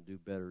you're going to do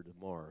better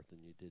tomorrow than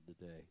you did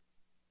today.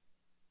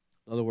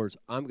 In other words,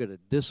 I'm going to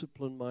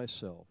discipline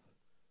myself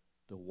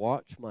to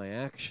watch my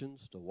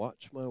actions, to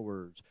watch my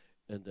words,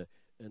 and to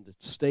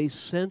stay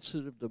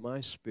sensitive to my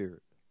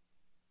spirit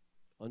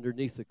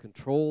underneath the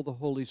control of the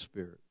Holy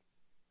Spirit,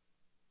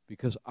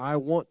 because I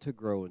want to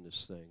grow in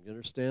this thing. You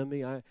understand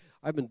me?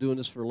 I've been doing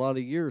this for a lot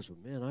of years,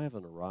 but man, I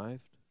haven't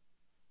arrived.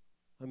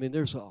 I mean,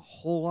 there's a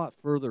whole lot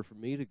further for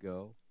me to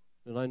go,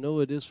 and I know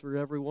it is for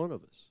every one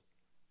of us.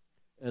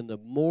 And the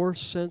more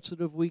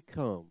sensitive we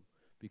come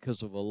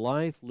because of a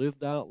life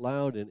lived out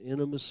loud in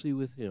intimacy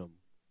with Him,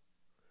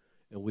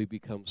 and we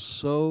become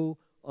so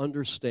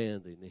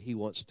understanding that He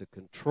wants to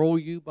control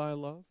you by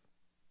love,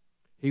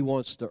 He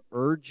wants to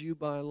urge you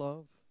by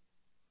love,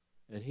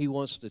 and He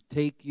wants to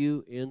take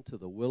you into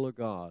the will of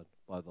God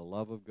by the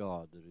love of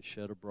God that is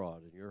shed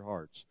abroad in your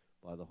hearts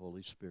by the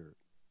Holy Spirit.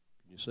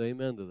 Can you say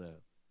amen to that?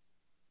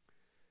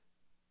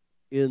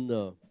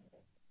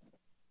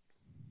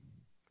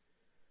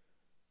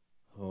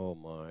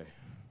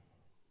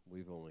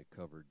 We've only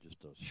covered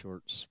just a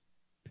short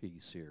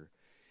piece here.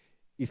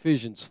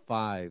 Ephesians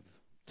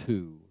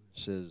 5:2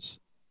 says,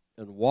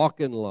 and walk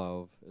in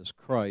love as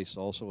Christ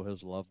also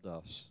has loved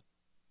us,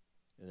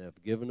 and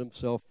have given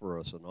Himself for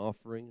us an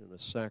offering and a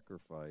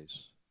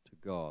sacrifice to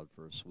God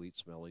for a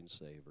sweet-smelling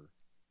savor.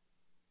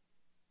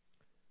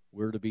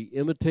 We're to be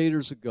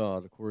imitators of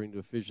God, according to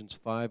Ephesians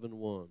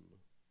 5:1,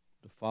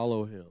 to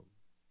follow Him,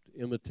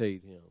 to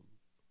imitate Him.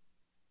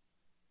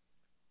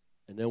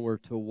 And then we're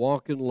to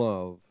walk in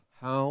love.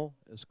 How?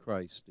 As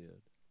Christ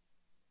did.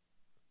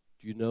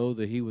 Do you know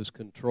that He was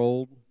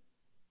controlled,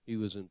 He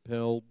was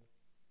impelled,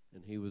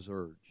 and He was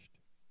urged?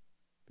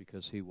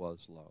 Because He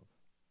was love.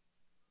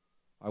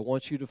 I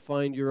want you to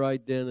find your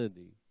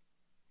identity,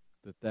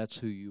 that that's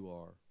who you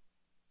are.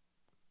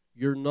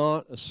 You're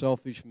not a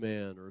selfish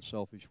man or a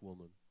selfish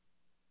woman.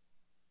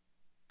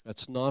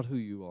 That's not who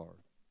you are.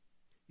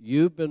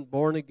 You've been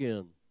born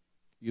again.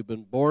 You've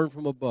been born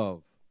from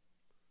above.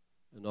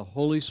 And the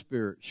Holy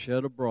Spirit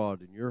shed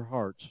abroad in your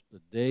hearts the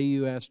day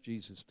you asked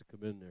Jesus to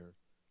come in there,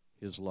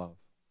 His love.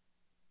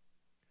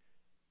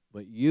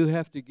 But you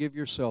have to give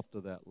yourself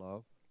to that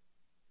love.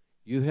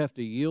 You have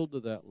to yield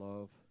to that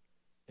love,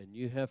 and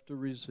you have to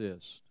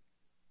resist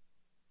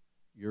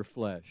your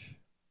flesh,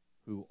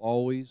 who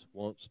always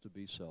wants to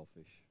be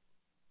selfish.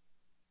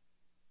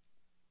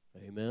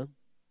 Amen?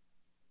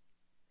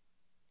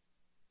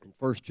 In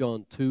 1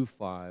 John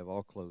 2:5,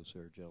 I'll close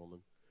there,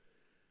 gentlemen.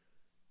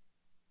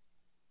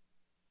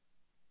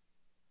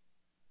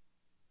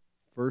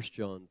 1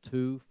 John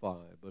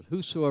 2:5. But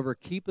whosoever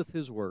keepeth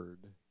his word,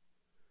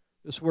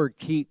 this word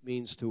keep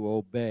means to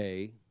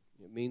obey.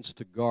 It means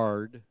to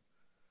guard.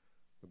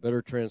 A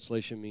better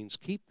translation means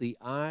keep the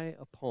eye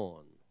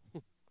upon.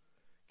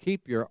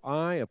 Keep your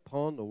eye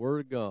upon the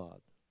Word of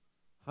God.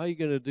 How are you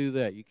going to do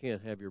that? You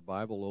can't have your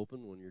Bible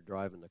open when you're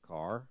driving the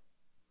car.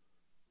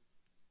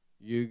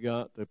 You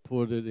got to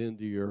put it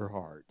into your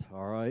heart,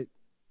 all right?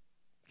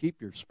 Keep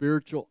your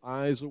spiritual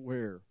eyes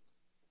aware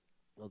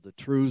of the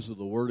truths of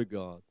the Word of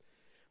God.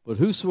 But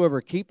whosoever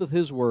keepeth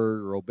his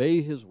word or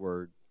obey his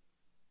word,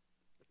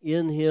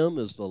 in him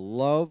is the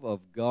love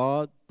of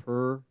God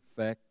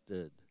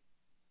perfected.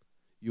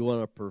 You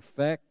want to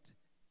perfect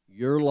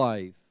your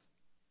life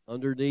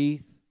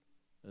underneath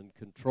and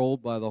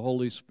controlled by the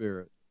Holy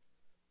Spirit,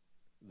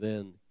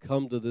 then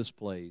come to this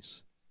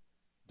place.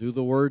 Do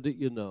the word that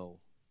you know.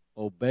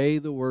 Obey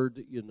the word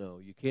that you know.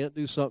 You can't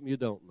do something you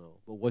don't know.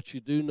 But what you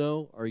do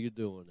know, are you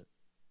doing it?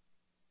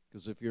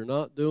 Because if you're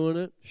not doing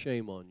it,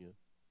 shame on you.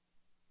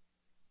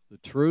 The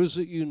truths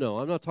that you know.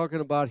 I'm not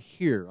talking about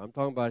here. I'm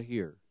talking about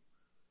here.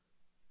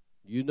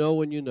 You know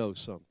when you know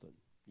something.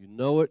 You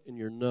know it and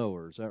you're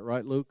knower. Is that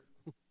right, Luke?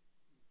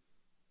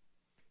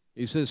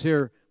 He says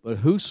here, but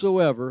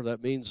whosoever,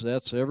 that means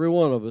that's every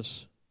one of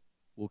us,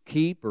 will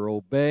keep or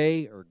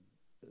obey or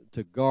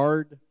to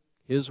guard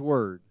his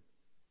word.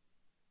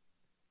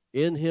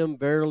 In him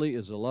verily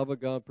is the love of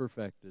God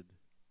perfected,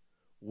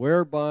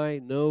 whereby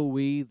know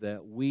we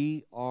that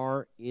we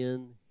are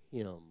in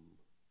him.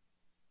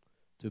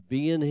 To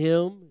be in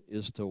him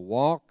is to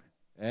walk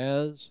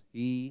as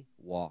he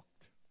walked.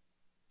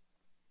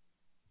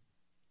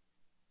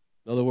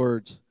 In other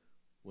words,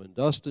 when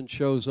Dustin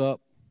shows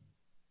up,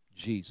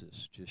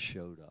 Jesus just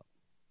showed up.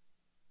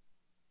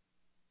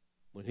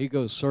 When he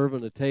goes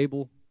serving a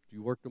table, do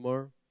you work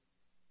tomorrow?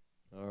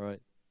 All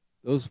right.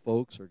 Those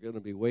folks are going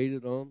to be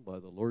waited on by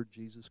the Lord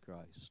Jesus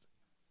Christ.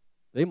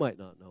 They might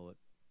not know it,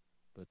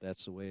 but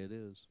that's the way it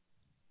is.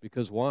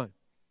 Because why?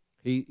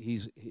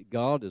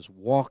 God is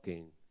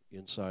walking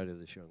inside of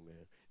this young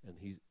man, and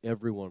he's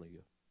every one of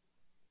you.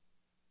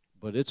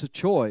 But it's a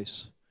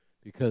choice,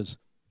 because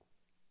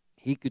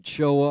he could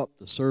show up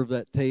to serve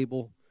that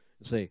table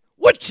and say,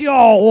 "What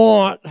y'all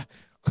want?"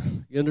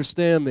 You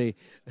understand me?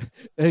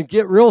 And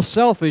get real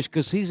selfish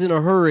because he's in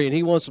a hurry and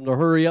he wants them to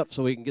hurry up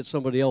so he can get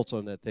somebody else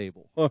on that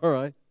table. All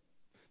right?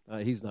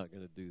 He's not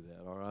going to do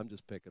that. All right? I'm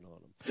just picking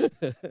on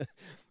him.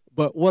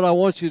 But what I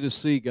want you to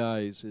see,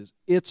 guys, is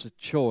it's a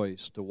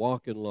choice to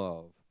walk in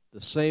love.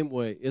 The same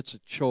way it's a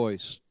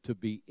choice to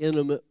be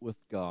intimate with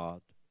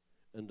God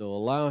and to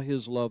allow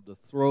his love to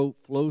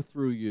flow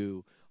through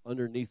you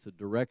underneath the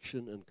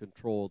direction and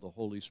control of the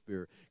Holy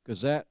Spirit.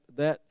 Because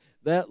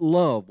that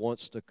love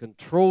wants to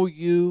control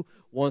you,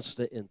 wants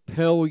to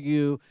impel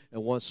you,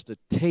 and wants to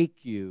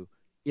take you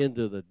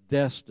into the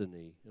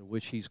destiny in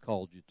which he's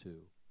called you to.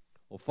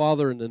 Well,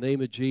 Father, in the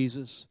name of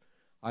Jesus,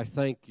 I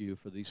thank you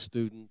for these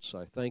students.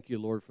 I thank you,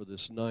 Lord, for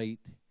this night.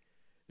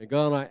 And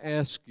God, I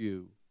ask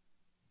you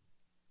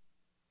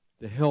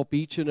to help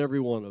each and every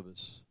one of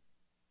us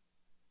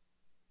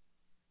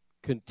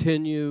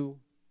continue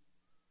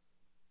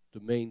to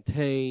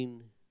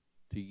maintain,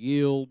 to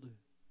yield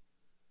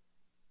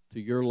to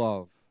your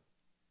love.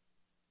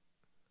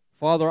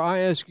 Father, I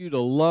ask you to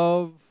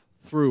love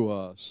through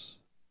us,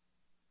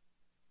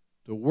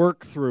 to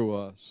work through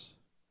us,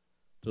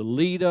 to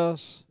lead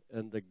us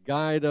and to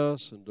guide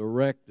us and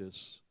direct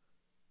us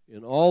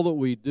in all that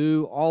we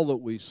do, all that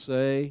we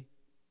say,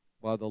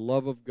 by the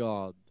love of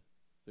God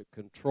that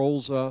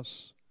controls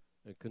us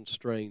and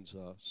constrains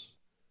us.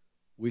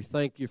 We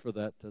thank you for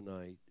that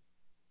tonight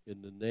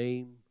in the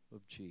name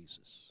of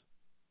Jesus.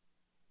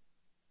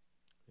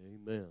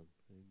 Amen.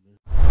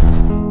 Amen.